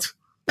nothing out.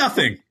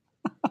 Nothing.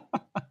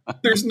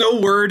 There's no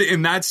word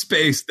in that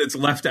space that's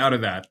left out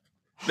of that.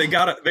 They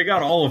got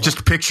all of them.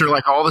 Just picture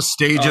all the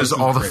stages,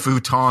 all the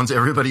futons,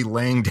 everybody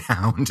laying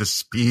down to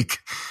speak,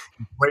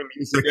 play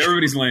music.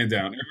 Everybody's laying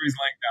down.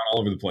 All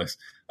over the place.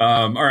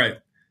 All right.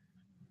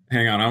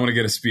 Hang on. I want to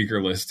get a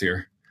speaker list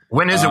here.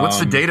 When is it? What's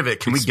the date of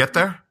it? Can we get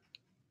there?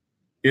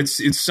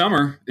 It's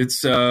summer.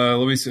 It's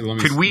let me see.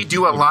 Could we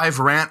do a live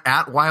rant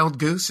at Wild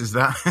Goose?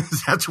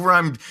 That's where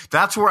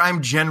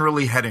I'm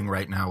generally heading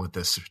right now with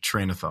this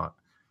train of thought.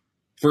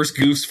 First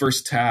goose,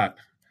 first tat.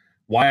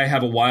 Why I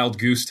have a wild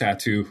goose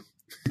tattoo.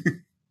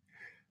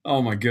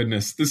 Oh my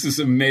goodness. This is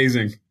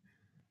amazing.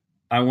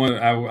 I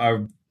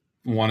want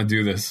to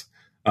do this.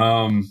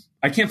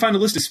 I can't find a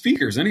list of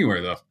speakers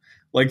anywhere though.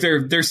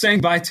 They're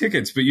saying buy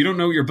tickets, but you don't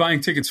know what you're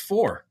buying tickets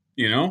for,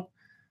 Dude,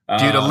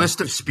 a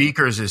list of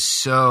speakers is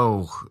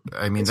so,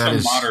 that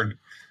is modern.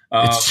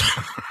 It's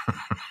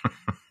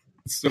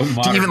so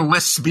modern. To even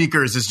list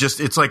speakers is just,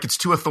 it's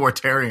too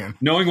authoritarian.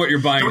 Knowing what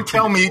you're buying. Don't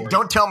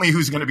tell me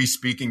who's going to be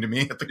speaking to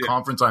me at the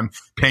conference I'm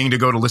paying to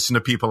go to listen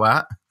to people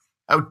at.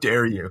 How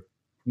dare you?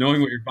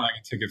 Knowing what you're buying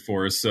a ticket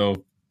for is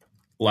so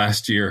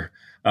last year.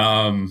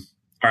 All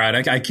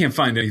right. I can't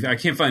find anything. I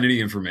can't find any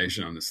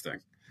information on this thing.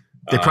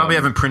 They probably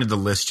haven't printed the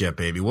list yet,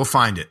 baby. We'll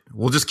find it.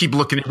 We'll just keep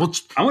looking. I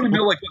want to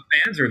know what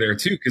bands are there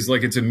too, because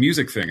it's a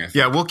music thing.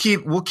 Yeah, we'll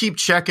keep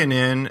checking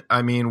in.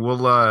 I mean,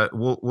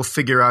 we'll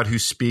figure out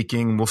who's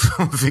speaking. We'll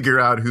figure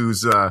out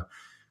who's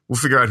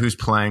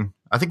playing.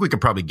 I think we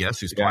could probably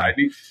guess who's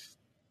playing.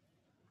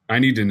 I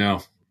need to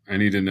know.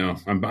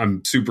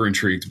 I'm super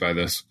intrigued by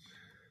this.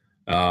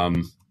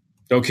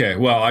 Okay,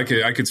 well, I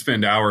could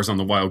spend hours on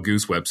the Wild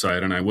Goose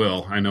website, and I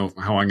will. I know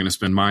how I'm going to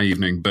spend my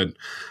evening, but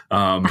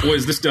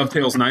boys, this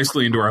dovetails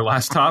nicely into our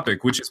last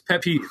topic, which is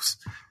pet peeves.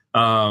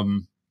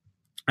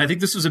 I think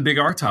this was a Big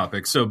R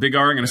topic. So, Big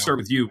R, I'm going to start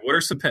with you. What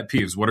are some pet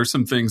peeves? What are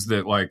some things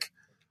that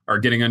are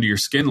getting under your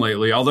skin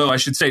lately? Although I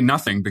should say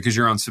nothing because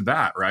you're on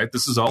Sabbat, right?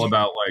 This is all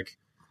about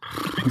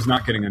things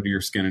not getting under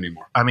your skin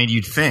anymore. I mean,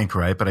 you'd think,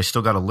 right? But I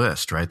still got a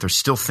list, right? There's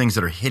still things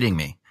that are hitting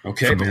me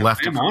from the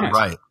left and the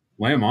right.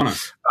 Lay them on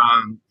us.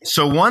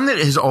 So one that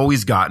has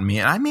always gotten me,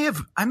 and I may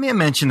have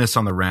mentioned this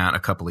on the rant a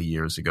couple of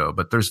years ago,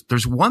 but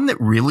there's one that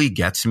really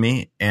gets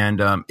me,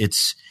 and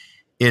it's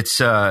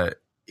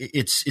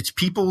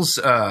people's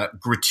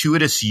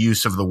gratuitous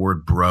use of the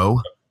word bro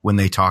when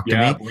they talk to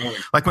me. Bro.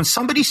 Like when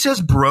somebody says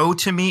bro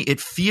to me, it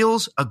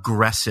feels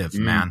aggressive,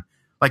 man.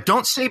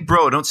 Don't say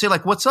bro. Don't say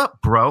what's up,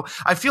 bro?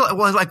 I feel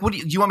what do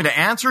you want me to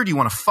answer? Do you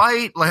want to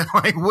fight?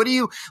 What do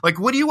you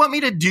want me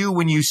to do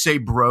when you say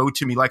bro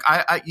to me?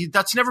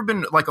 That's never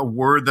been a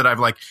word that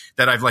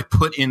I've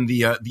put in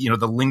the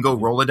the lingo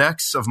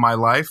Rolodex of my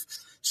life.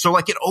 So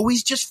it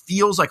always just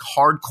feels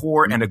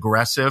hardcore and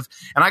aggressive.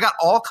 And I got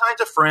all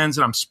kinds of friends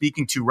that I'm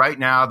speaking to right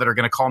now that are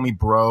going to call me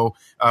bro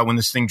when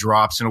this thing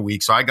drops in a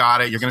week. So I got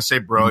it. You're going to say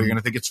bro. You're going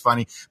to think it's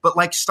funny.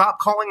 But stop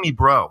calling me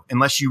bro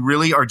unless you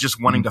really are just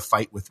wanting to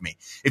fight with me.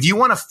 If you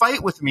want to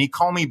fight with me,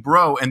 call me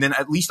bro, and then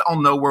at least I'll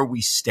know where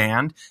we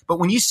stand. But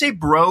when you say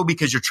bro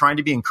because you're trying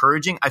to be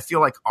encouraging, I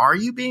feel are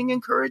you being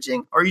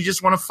encouraging or you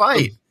just want to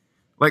fight?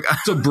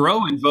 So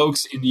bro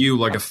invokes in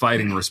you a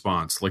fighting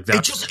response.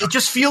 That. It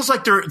just feels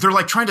like they're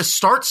trying to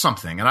start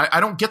something, and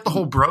I don't get the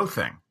whole bro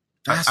thing.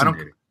 I don't.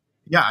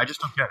 Yeah, I just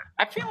don't get it.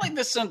 I feel like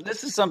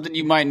this is something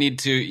you might need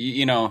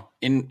to,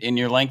 in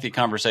your lengthy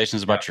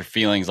conversations about your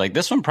feelings. Like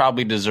this one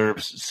probably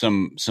deserves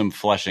some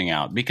fleshing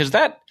out, because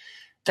that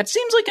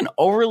seems like an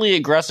overly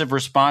aggressive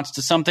response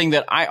to something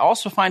that I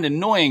also find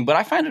annoying, but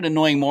I find it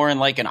annoying more in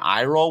like an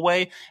eye roll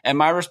way. And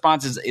my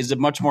response is a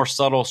much more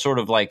subtle sort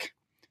of like,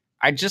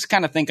 I just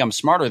kind of think I'm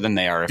smarter than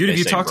they are. Dude, have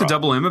you talked to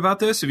Double M about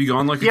this? Have you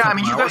gone like,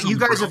 you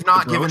guys have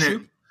not given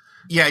it.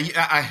 Yeah,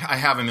 I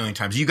have a million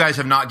times. You guys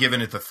have not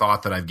given it the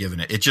thought that I've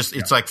given it.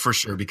 It's like for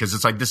sure, because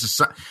it's like, this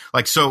is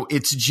like, so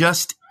it's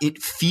just,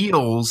 it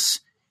feels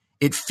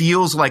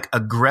like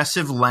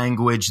aggressive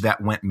language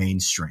that went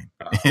mainstream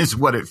is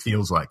what it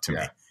feels like to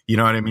me. You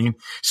know what I mean?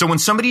 So when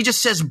somebody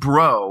just says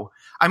bro,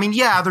 I mean,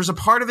 yeah, there's a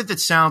part of it that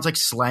sounds like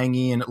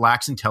slangy and it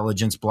lacks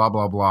intelligence, blah,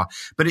 blah, blah.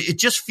 But it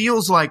just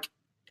feels like,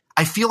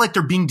 I feel like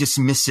they're being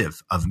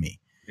dismissive of me.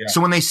 Yeah. So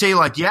when they say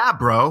like, yeah,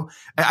 bro,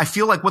 I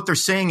feel like what they're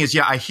saying is,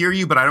 yeah, I hear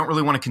you, but I don't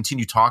really want to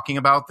continue talking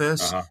about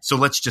this. So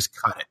let's just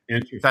cut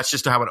it. That's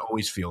just how it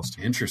always feels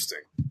to me. Interesting.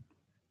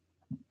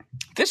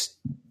 It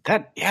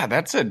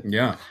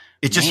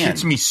just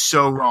hits me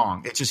so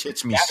wrong. It just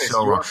hits me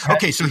so wrong.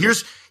 Okay, so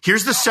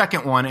here's the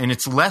second one, and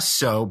it's less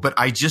so, but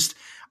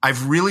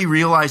I've really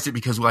realized it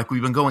because like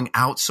we've been going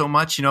out so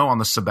much, on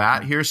the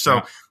Sabbat here.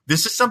 So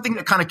this is something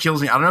that kind of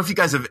kills me. I don't know if you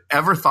guys have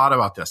ever thought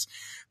about this,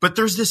 but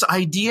there's this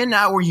idea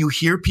now where you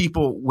hear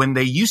people when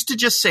they used to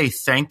just say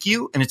thank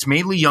you, and it's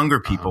mainly younger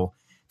people.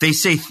 They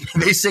say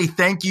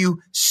thank you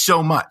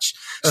so much.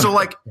 So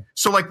like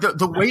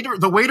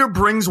the waiter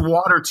brings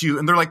water to you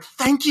and they're like,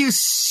 thank you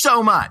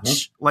so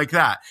much, like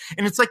that.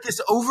 And it's like this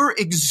over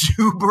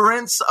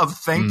exuberance of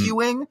thank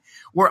youing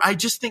where I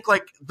just think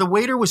like the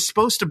waiter was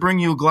supposed to bring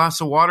you a glass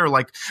of water,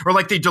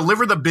 or they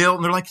deliver the bill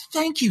and they're like,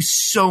 thank you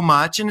so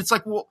much. And it's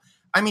like, well,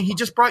 I mean, he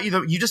just brought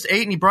you you just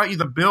ate and he brought you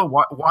the bill.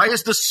 Why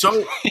is this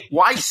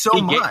why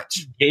so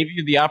much? He gave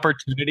you the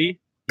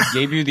opportunity. He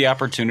gave you the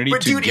opportunity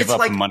to give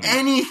up money.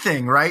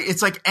 Anything, right?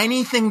 It's like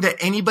anything that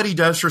anybody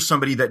does for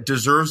somebody that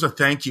deserves a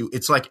thank you.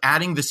 It's like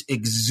adding this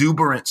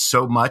exuberance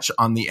so much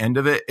on the end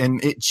of it.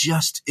 And it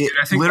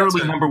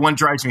literally, number one,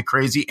 drives me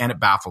crazy and it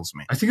baffles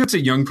me. I think that's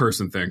a young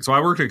person thing. So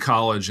I worked at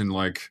college and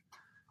like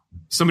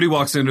somebody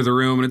walks into the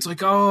room and it's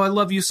like, oh, I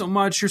love you so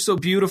much. You're so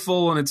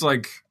beautiful. And it's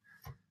like,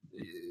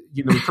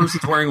 the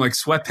person's wearing like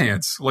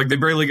sweatpants, like they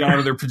barely got out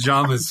of their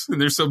pajamas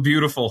and they're so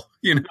beautiful,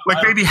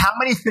 Like, baby, how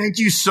many thank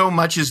you so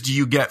muches do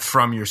you get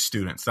from your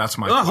students? That's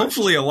my question.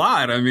 Hopefully a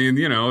lot. I mean,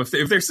 if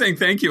they're saying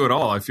thank you at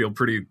all, I feel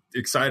pretty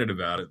excited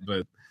about it.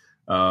 But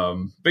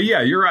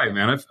yeah, you're right,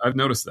 man. I've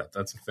noticed that.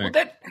 That's a thing.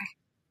 Well,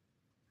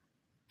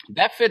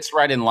 that fits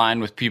right in line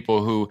with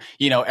people who,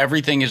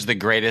 everything is the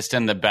greatest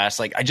and the best.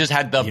 Like, I just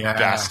had the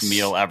best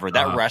meal ever.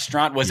 That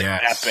restaurant was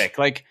epic.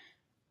 Like,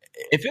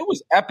 if it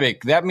was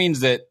epic, that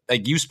means that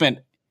like you spent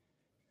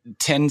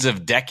tens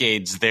of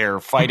decades there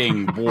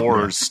fighting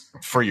wars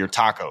for your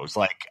tacos.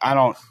 Like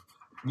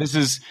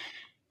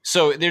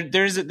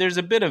there's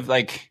a bit of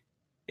like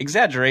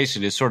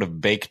exaggeration is sort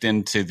of baked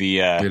into the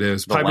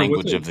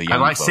language of the young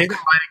folks. Say that line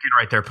again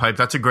right there, Pipe.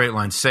 That's a great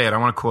line. Say it. I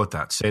want to quote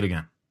that. Say it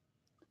again.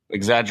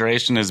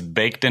 Exaggeration is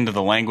baked into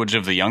the language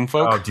of the young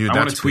folk. Oh, dude, I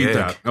want to tweet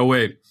that. Oh,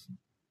 wait.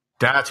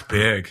 That's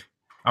big.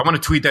 I want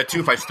to tweet that too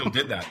if I still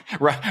did that.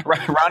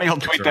 Ronnie will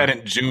tweet that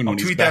in June when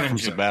he's back from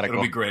sabbatical.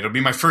 It'll be great. It'll be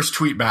my first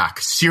tweet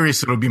back.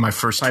 Seriously, it'll be my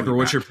first tweet back.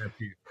 What's your pet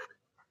peeve?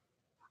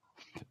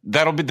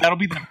 That'll be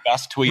the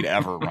best tweet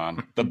ever,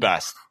 Ron. The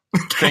best.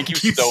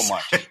 Thank you so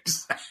much.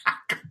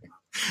 Exactly.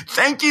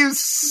 Thank you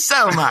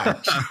so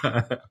much.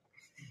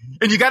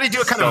 And you got to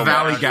do a kind of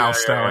Valley Gal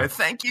style.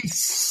 Thank you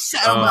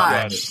so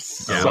much.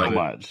 So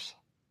much.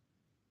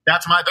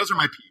 Those are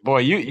my peeves. Boy,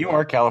 you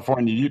are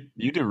California.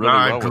 You do really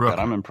well with that.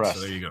 I'm impressed.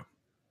 So there you go.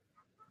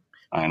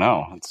 I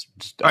know. All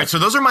right, so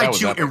those are my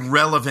two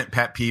irrelevant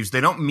pet peeves. They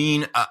don't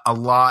mean a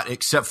lot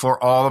except for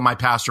all of my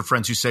pastor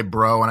friends who say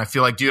bro. And I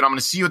feel like, dude, I'm going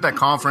to see you at that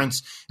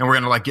conference and we're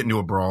going to like get into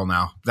a brawl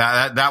now.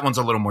 That one's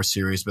a little more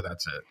serious, but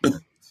that's it.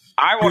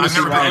 I want to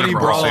see any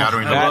brawl.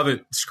 I love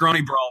it.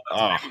 Scrawny brawl.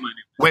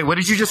 Wait, what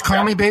did you just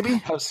call me,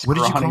 baby? What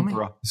did you call me?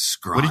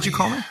 What did you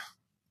call me?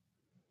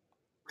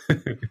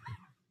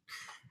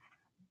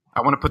 I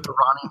want to put the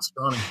Ronnie and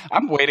Scrawny.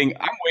 I'm waiting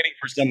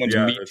for someone's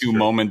Me Too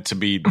moment to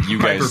be you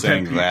guys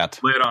saying that.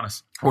 Lay it on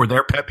us. Or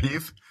their pet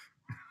peeve.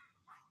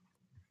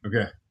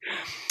 Okay.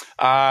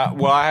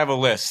 Well, I have a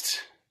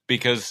list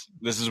because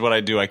this is what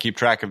I do. I keep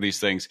track of these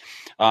things.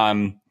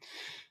 All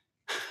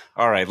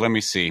right, let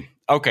me see.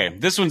 Okay,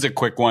 this one's a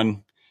quick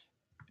one.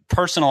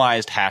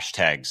 Personalized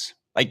hashtags.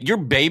 Like your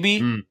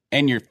baby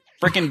and your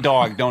freaking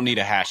dog don't need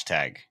a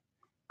hashtag.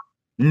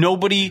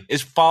 Nobody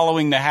is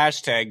following the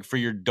hashtag for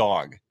your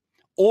dog.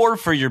 Or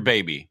for your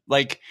baby.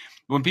 Like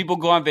when people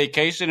go on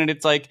vacation and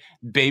it's like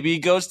baby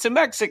goes to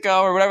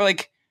Mexico or whatever,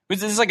 like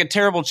this is like a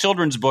terrible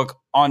children's book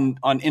on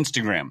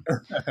Instagram.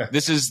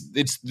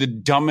 It's the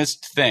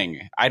dumbest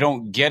thing. I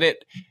don't get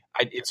it.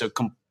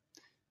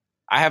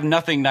 I have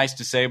nothing nice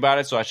to say about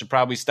it, so I should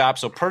probably stop.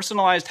 So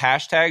personalized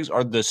hashtags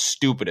are the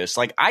stupidest.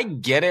 Like I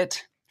get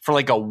it for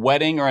like a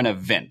wedding or an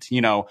event,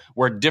 you know,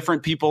 where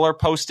different people are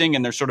posting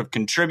and they're sort of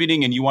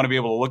contributing and you want to be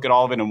able to look at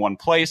all of it in one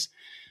place.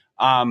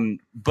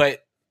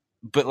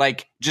 But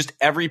like just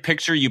every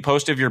picture you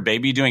post of your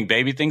baby doing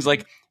baby things,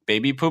 like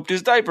baby pooped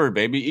his diaper,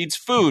 baby eats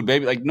food,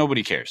 baby, like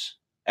nobody cares.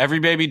 Every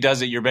baby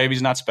does it. Your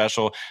baby's not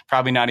special,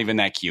 probably not even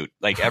that cute.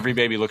 Like every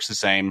baby looks the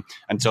same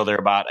until they're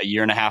about a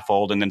year and a half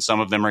old. And then some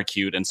of them are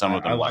cute and some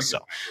of them less so.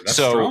 That's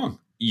so strong.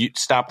 You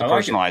stop the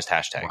personalized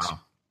hashtags. Wow.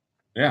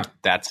 Yeah.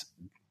 That's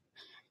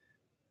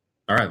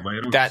all right.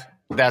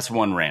 That's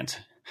one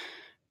rant.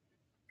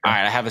 All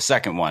right. I have a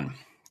second one.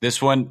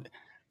 This one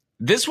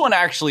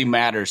actually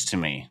matters to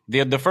me.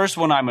 The first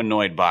one I'm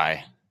annoyed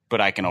by,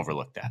 but I can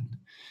overlook that.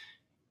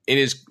 It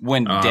is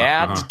when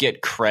dads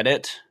get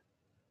credit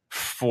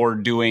for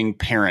doing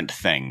parent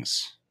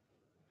things.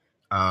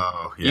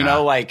 Oh, yeah. You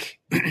know, like,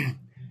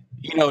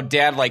 you know,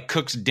 dad like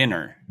cooks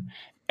dinner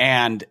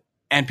and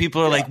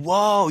people are like,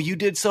 whoa, you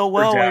did so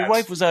well. My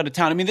wife was out of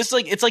town. I mean, this is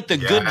like, it's like the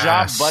good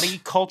job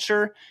buddy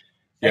culture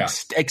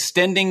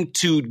extending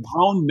to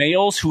grown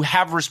males who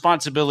have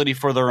responsibility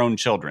for their own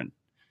children.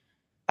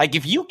 Like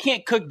if you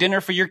can't cook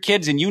dinner for your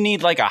kids and you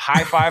need like a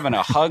high five and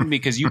a hug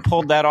because you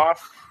pulled that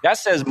off, that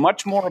says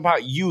much more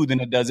about you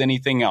than it does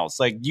anything else.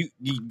 Like you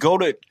go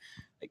to,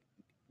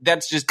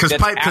 that's just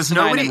because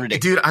nobody,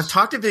 dude, I've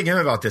talked to Big M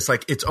about this.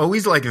 Like, it's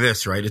always like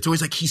this, right? It's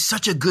always like he's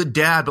such a good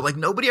dad, but like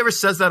nobody ever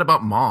says that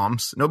about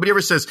moms. Nobody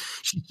ever says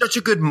she's such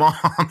a good mom.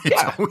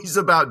 It's always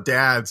about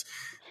dads.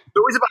 It's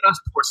always about us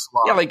poor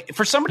slob. Yeah, like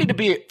for somebody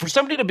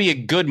to be a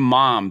good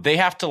mom, they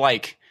have to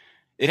like.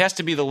 It has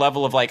to be the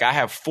level of like, I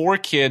have 4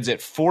 kids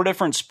at 4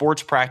 different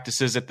sports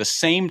practices at the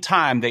same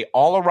time. They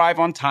all arrive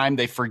on time.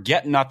 They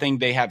forget nothing.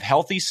 They have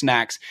healthy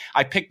snacks.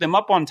 I pick them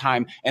up on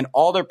time and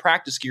all their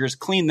practice gear is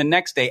clean the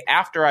next day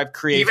after I've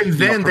created Even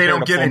then they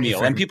don't get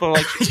anything. Meal. And people are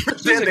like,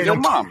 this is a good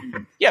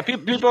mom. Yeah,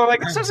 people are like,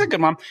 this is a good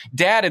mom.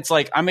 Dad, it's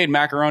like, I made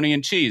macaroni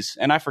and cheese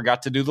and I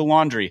forgot to do the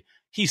laundry.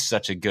 He's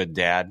such a good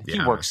dad. Yeah.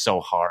 He works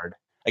so hard.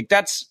 Like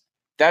that's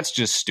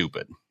just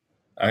stupid.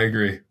 I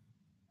agree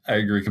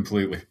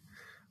completely.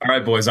 All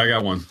right, boys, I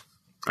got one.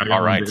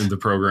 In the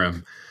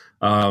program.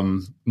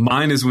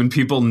 Mine is when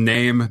people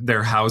name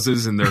their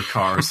houses and their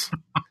cars.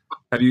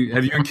 Have you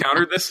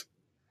encountered this?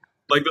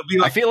 Like, they'll be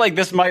like, I feel like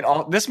this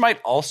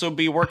might also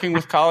be working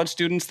with college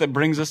students that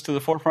brings us to the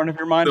forefront of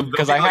your mind,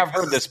 because I have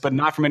heard this, but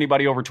not from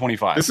anybody over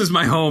 25. This is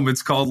my home.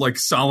 It's called like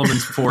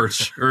Solomon's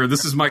porch, or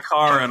this is my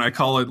car, and I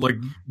call it like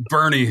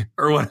Bernie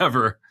or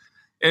whatever.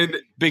 And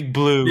Big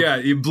Blue.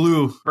 Yeah,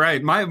 Blue.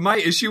 Right. My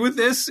issue with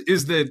this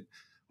is that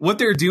what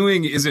they're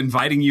doing is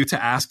inviting you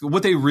to ask.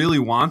 What they really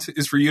want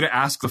is for you to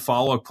ask the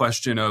follow-up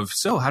question of,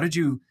 so how did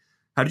you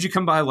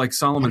come by like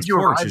Solomon's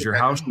porch as your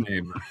house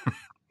name?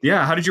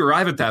 Yeah, how did you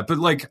arrive at that? But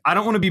like, I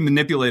don't want to be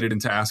manipulated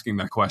into asking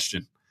that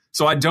question,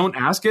 so I don't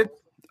ask it.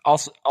 I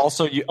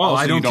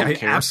don't care.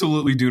 I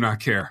absolutely do not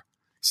care.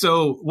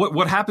 So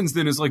what happens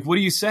then is like, what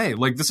do you say?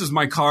 Like, this is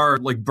my car,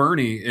 like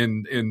Bernie,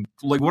 and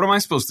like, what am I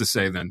supposed to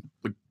say then?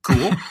 Like,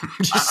 cool.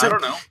 I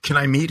don't know. Can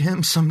I meet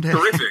him someday?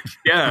 Terrific.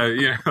 Yeah,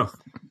 you know.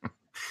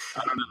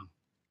 I don't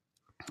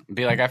know.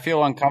 Be like, I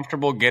feel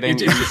uncomfortable getting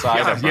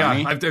inside of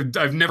Bernie. Yeah,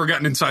 I've never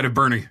gotten inside of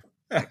Bernie.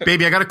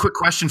 Baby, I got a quick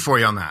question for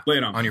you on that. Lay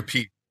it on your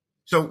Pete.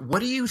 So what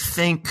do you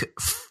think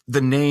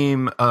the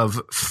name of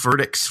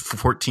Furtick's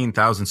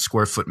 14,000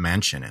 square foot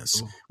mansion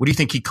is? Ooh. What do you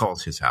think he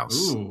calls his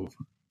house? Ooh,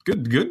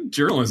 good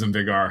journalism,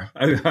 Big R.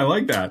 I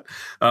like that.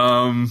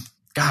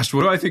 Gosh,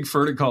 what do I think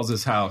Furtick calls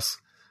his house?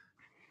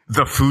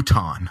 The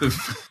Futon.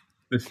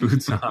 The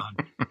Futon.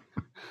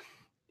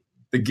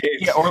 The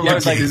gates, or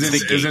like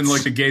is in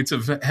like the gates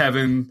of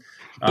heaven.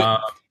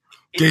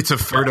 Gates of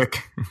Furtick.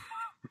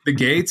 The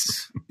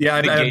gates. Yeah,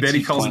 I bet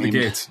he calls it the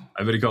gates.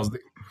 I bet he calls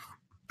it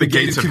the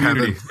gated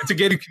community. It's a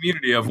gated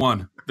community of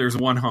one. There's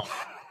one home.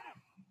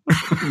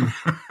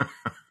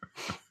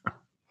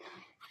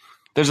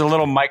 There's a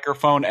little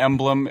microphone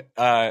emblem,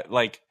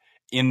 like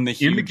in the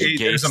huge gate.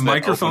 There's a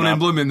microphone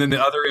emblem, and then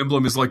the other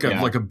emblem is like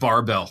a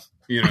barbell.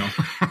 You know,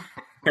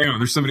 hang on.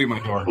 There's somebody at my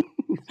door.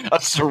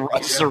 a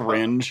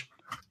syringe.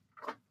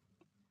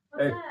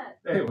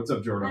 Hey, what's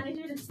up, Jordan? I need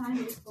you to sign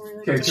this for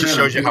me. Okay, it just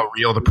shows you how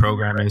real the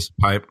program is,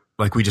 Pipe.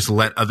 Like, we just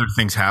let other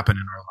things happen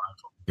in our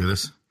lives. Do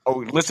this.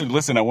 Oh,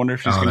 listen. I wonder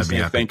if she's going to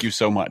say thank you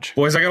so much.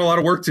 Boys, I got a lot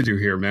of work to do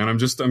here, man. I'm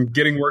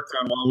getting work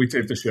done while we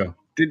tape the show.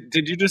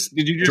 Did you just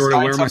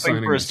Jordan, sign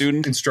something for a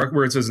student?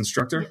 Where it says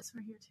instructor? Yes,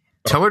 we're here too.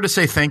 Tell her to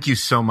say thank you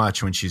so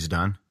much when she's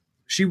done.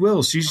 She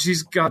will.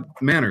 She's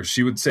got manners.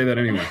 She would say that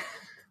anyway.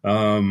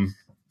 All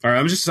right,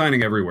 I'm just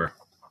signing everywhere.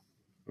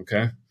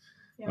 Okay?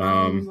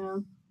 Yeah,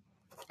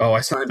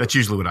 I signed. That's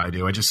usually what I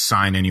do. I just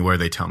sign anywhere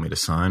they tell me to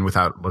sign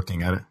without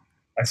looking at it.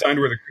 I signed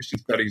where the Christian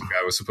Studies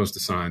guy was supposed to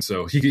sign,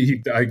 so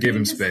I gave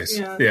him space.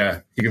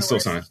 Yeah, he can still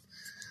sign.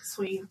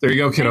 Sweet. There you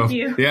go, kiddo. Thank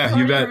you. Yeah,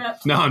 you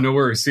bet. No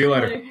worries. See you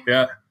later.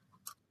 Yeah.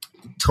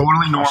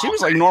 Totally normal. She was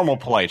like normal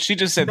polite. She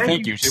just said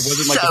thank you. She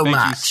wasn't like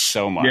thank you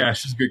so much. Yeah,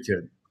 she's a good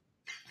kid.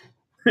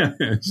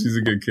 She's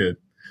a good kid.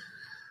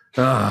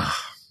 All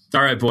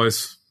right,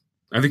 boys.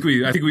 I think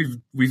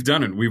we've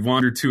done it. We've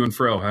wandered to and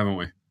fro, haven't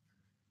we?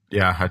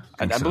 Yeah,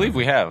 I believe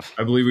we have.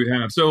 I believe we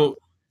have. So,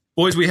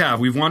 boys,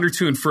 we've wandered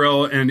to and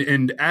fro,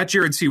 and at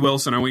Jared C.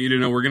 Wilson, I want you to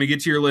know we're going to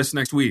get to your list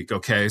next week.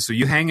 Okay, so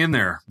you hang in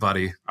there,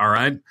 buddy. All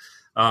right.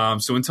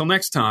 So until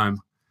next time,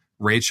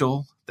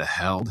 Rachel the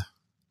Held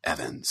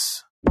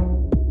Evans.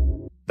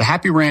 The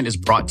Happy Rant is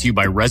brought to you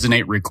by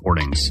Resonate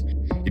Recordings.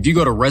 If you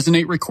go to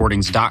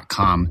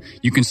resonaterecordings.com,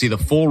 you can see the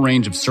full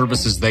range of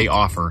services they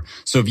offer.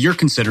 So if you're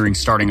considering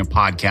starting a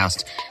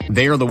podcast,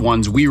 they are the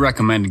ones we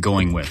recommend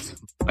going with.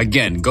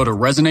 Again, go to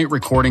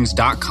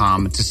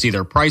resonaterecordings.com to see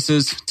their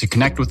prices, to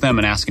connect with them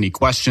and ask any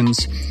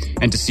questions,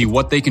 and to see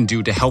what they can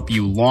do to help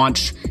you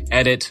launch,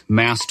 edit,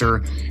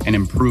 master, and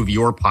improve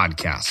your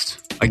podcast.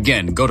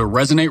 Again, go to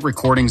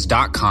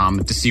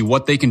resonaterecordings.com to see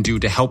what they can do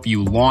to help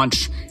you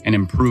launch and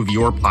improve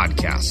your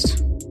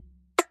podcast.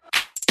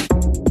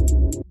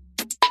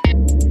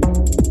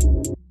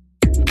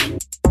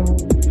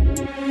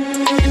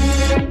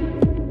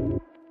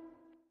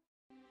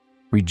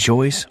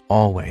 Rejoice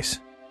always.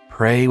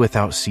 Pray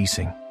without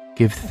ceasing.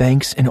 Give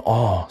thanks in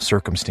all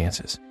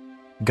circumstances.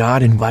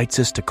 God invites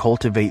us to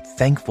cultivate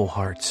thankful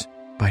hearts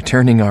by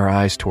turning our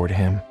eyes toward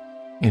Him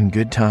in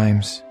good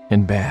times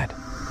and bad.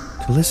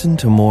 To listen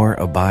to more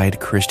Abide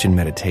Christian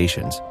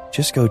Meditations,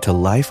 just go to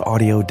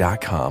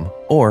lifeaudio.com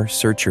or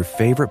search your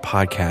favorite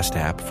podcast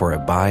app for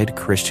Abide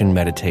Christian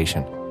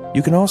Meditation.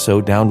 You can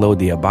also download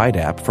the Abide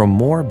app for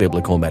more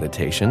biblical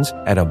meditations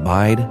at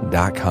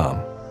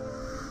abide.com.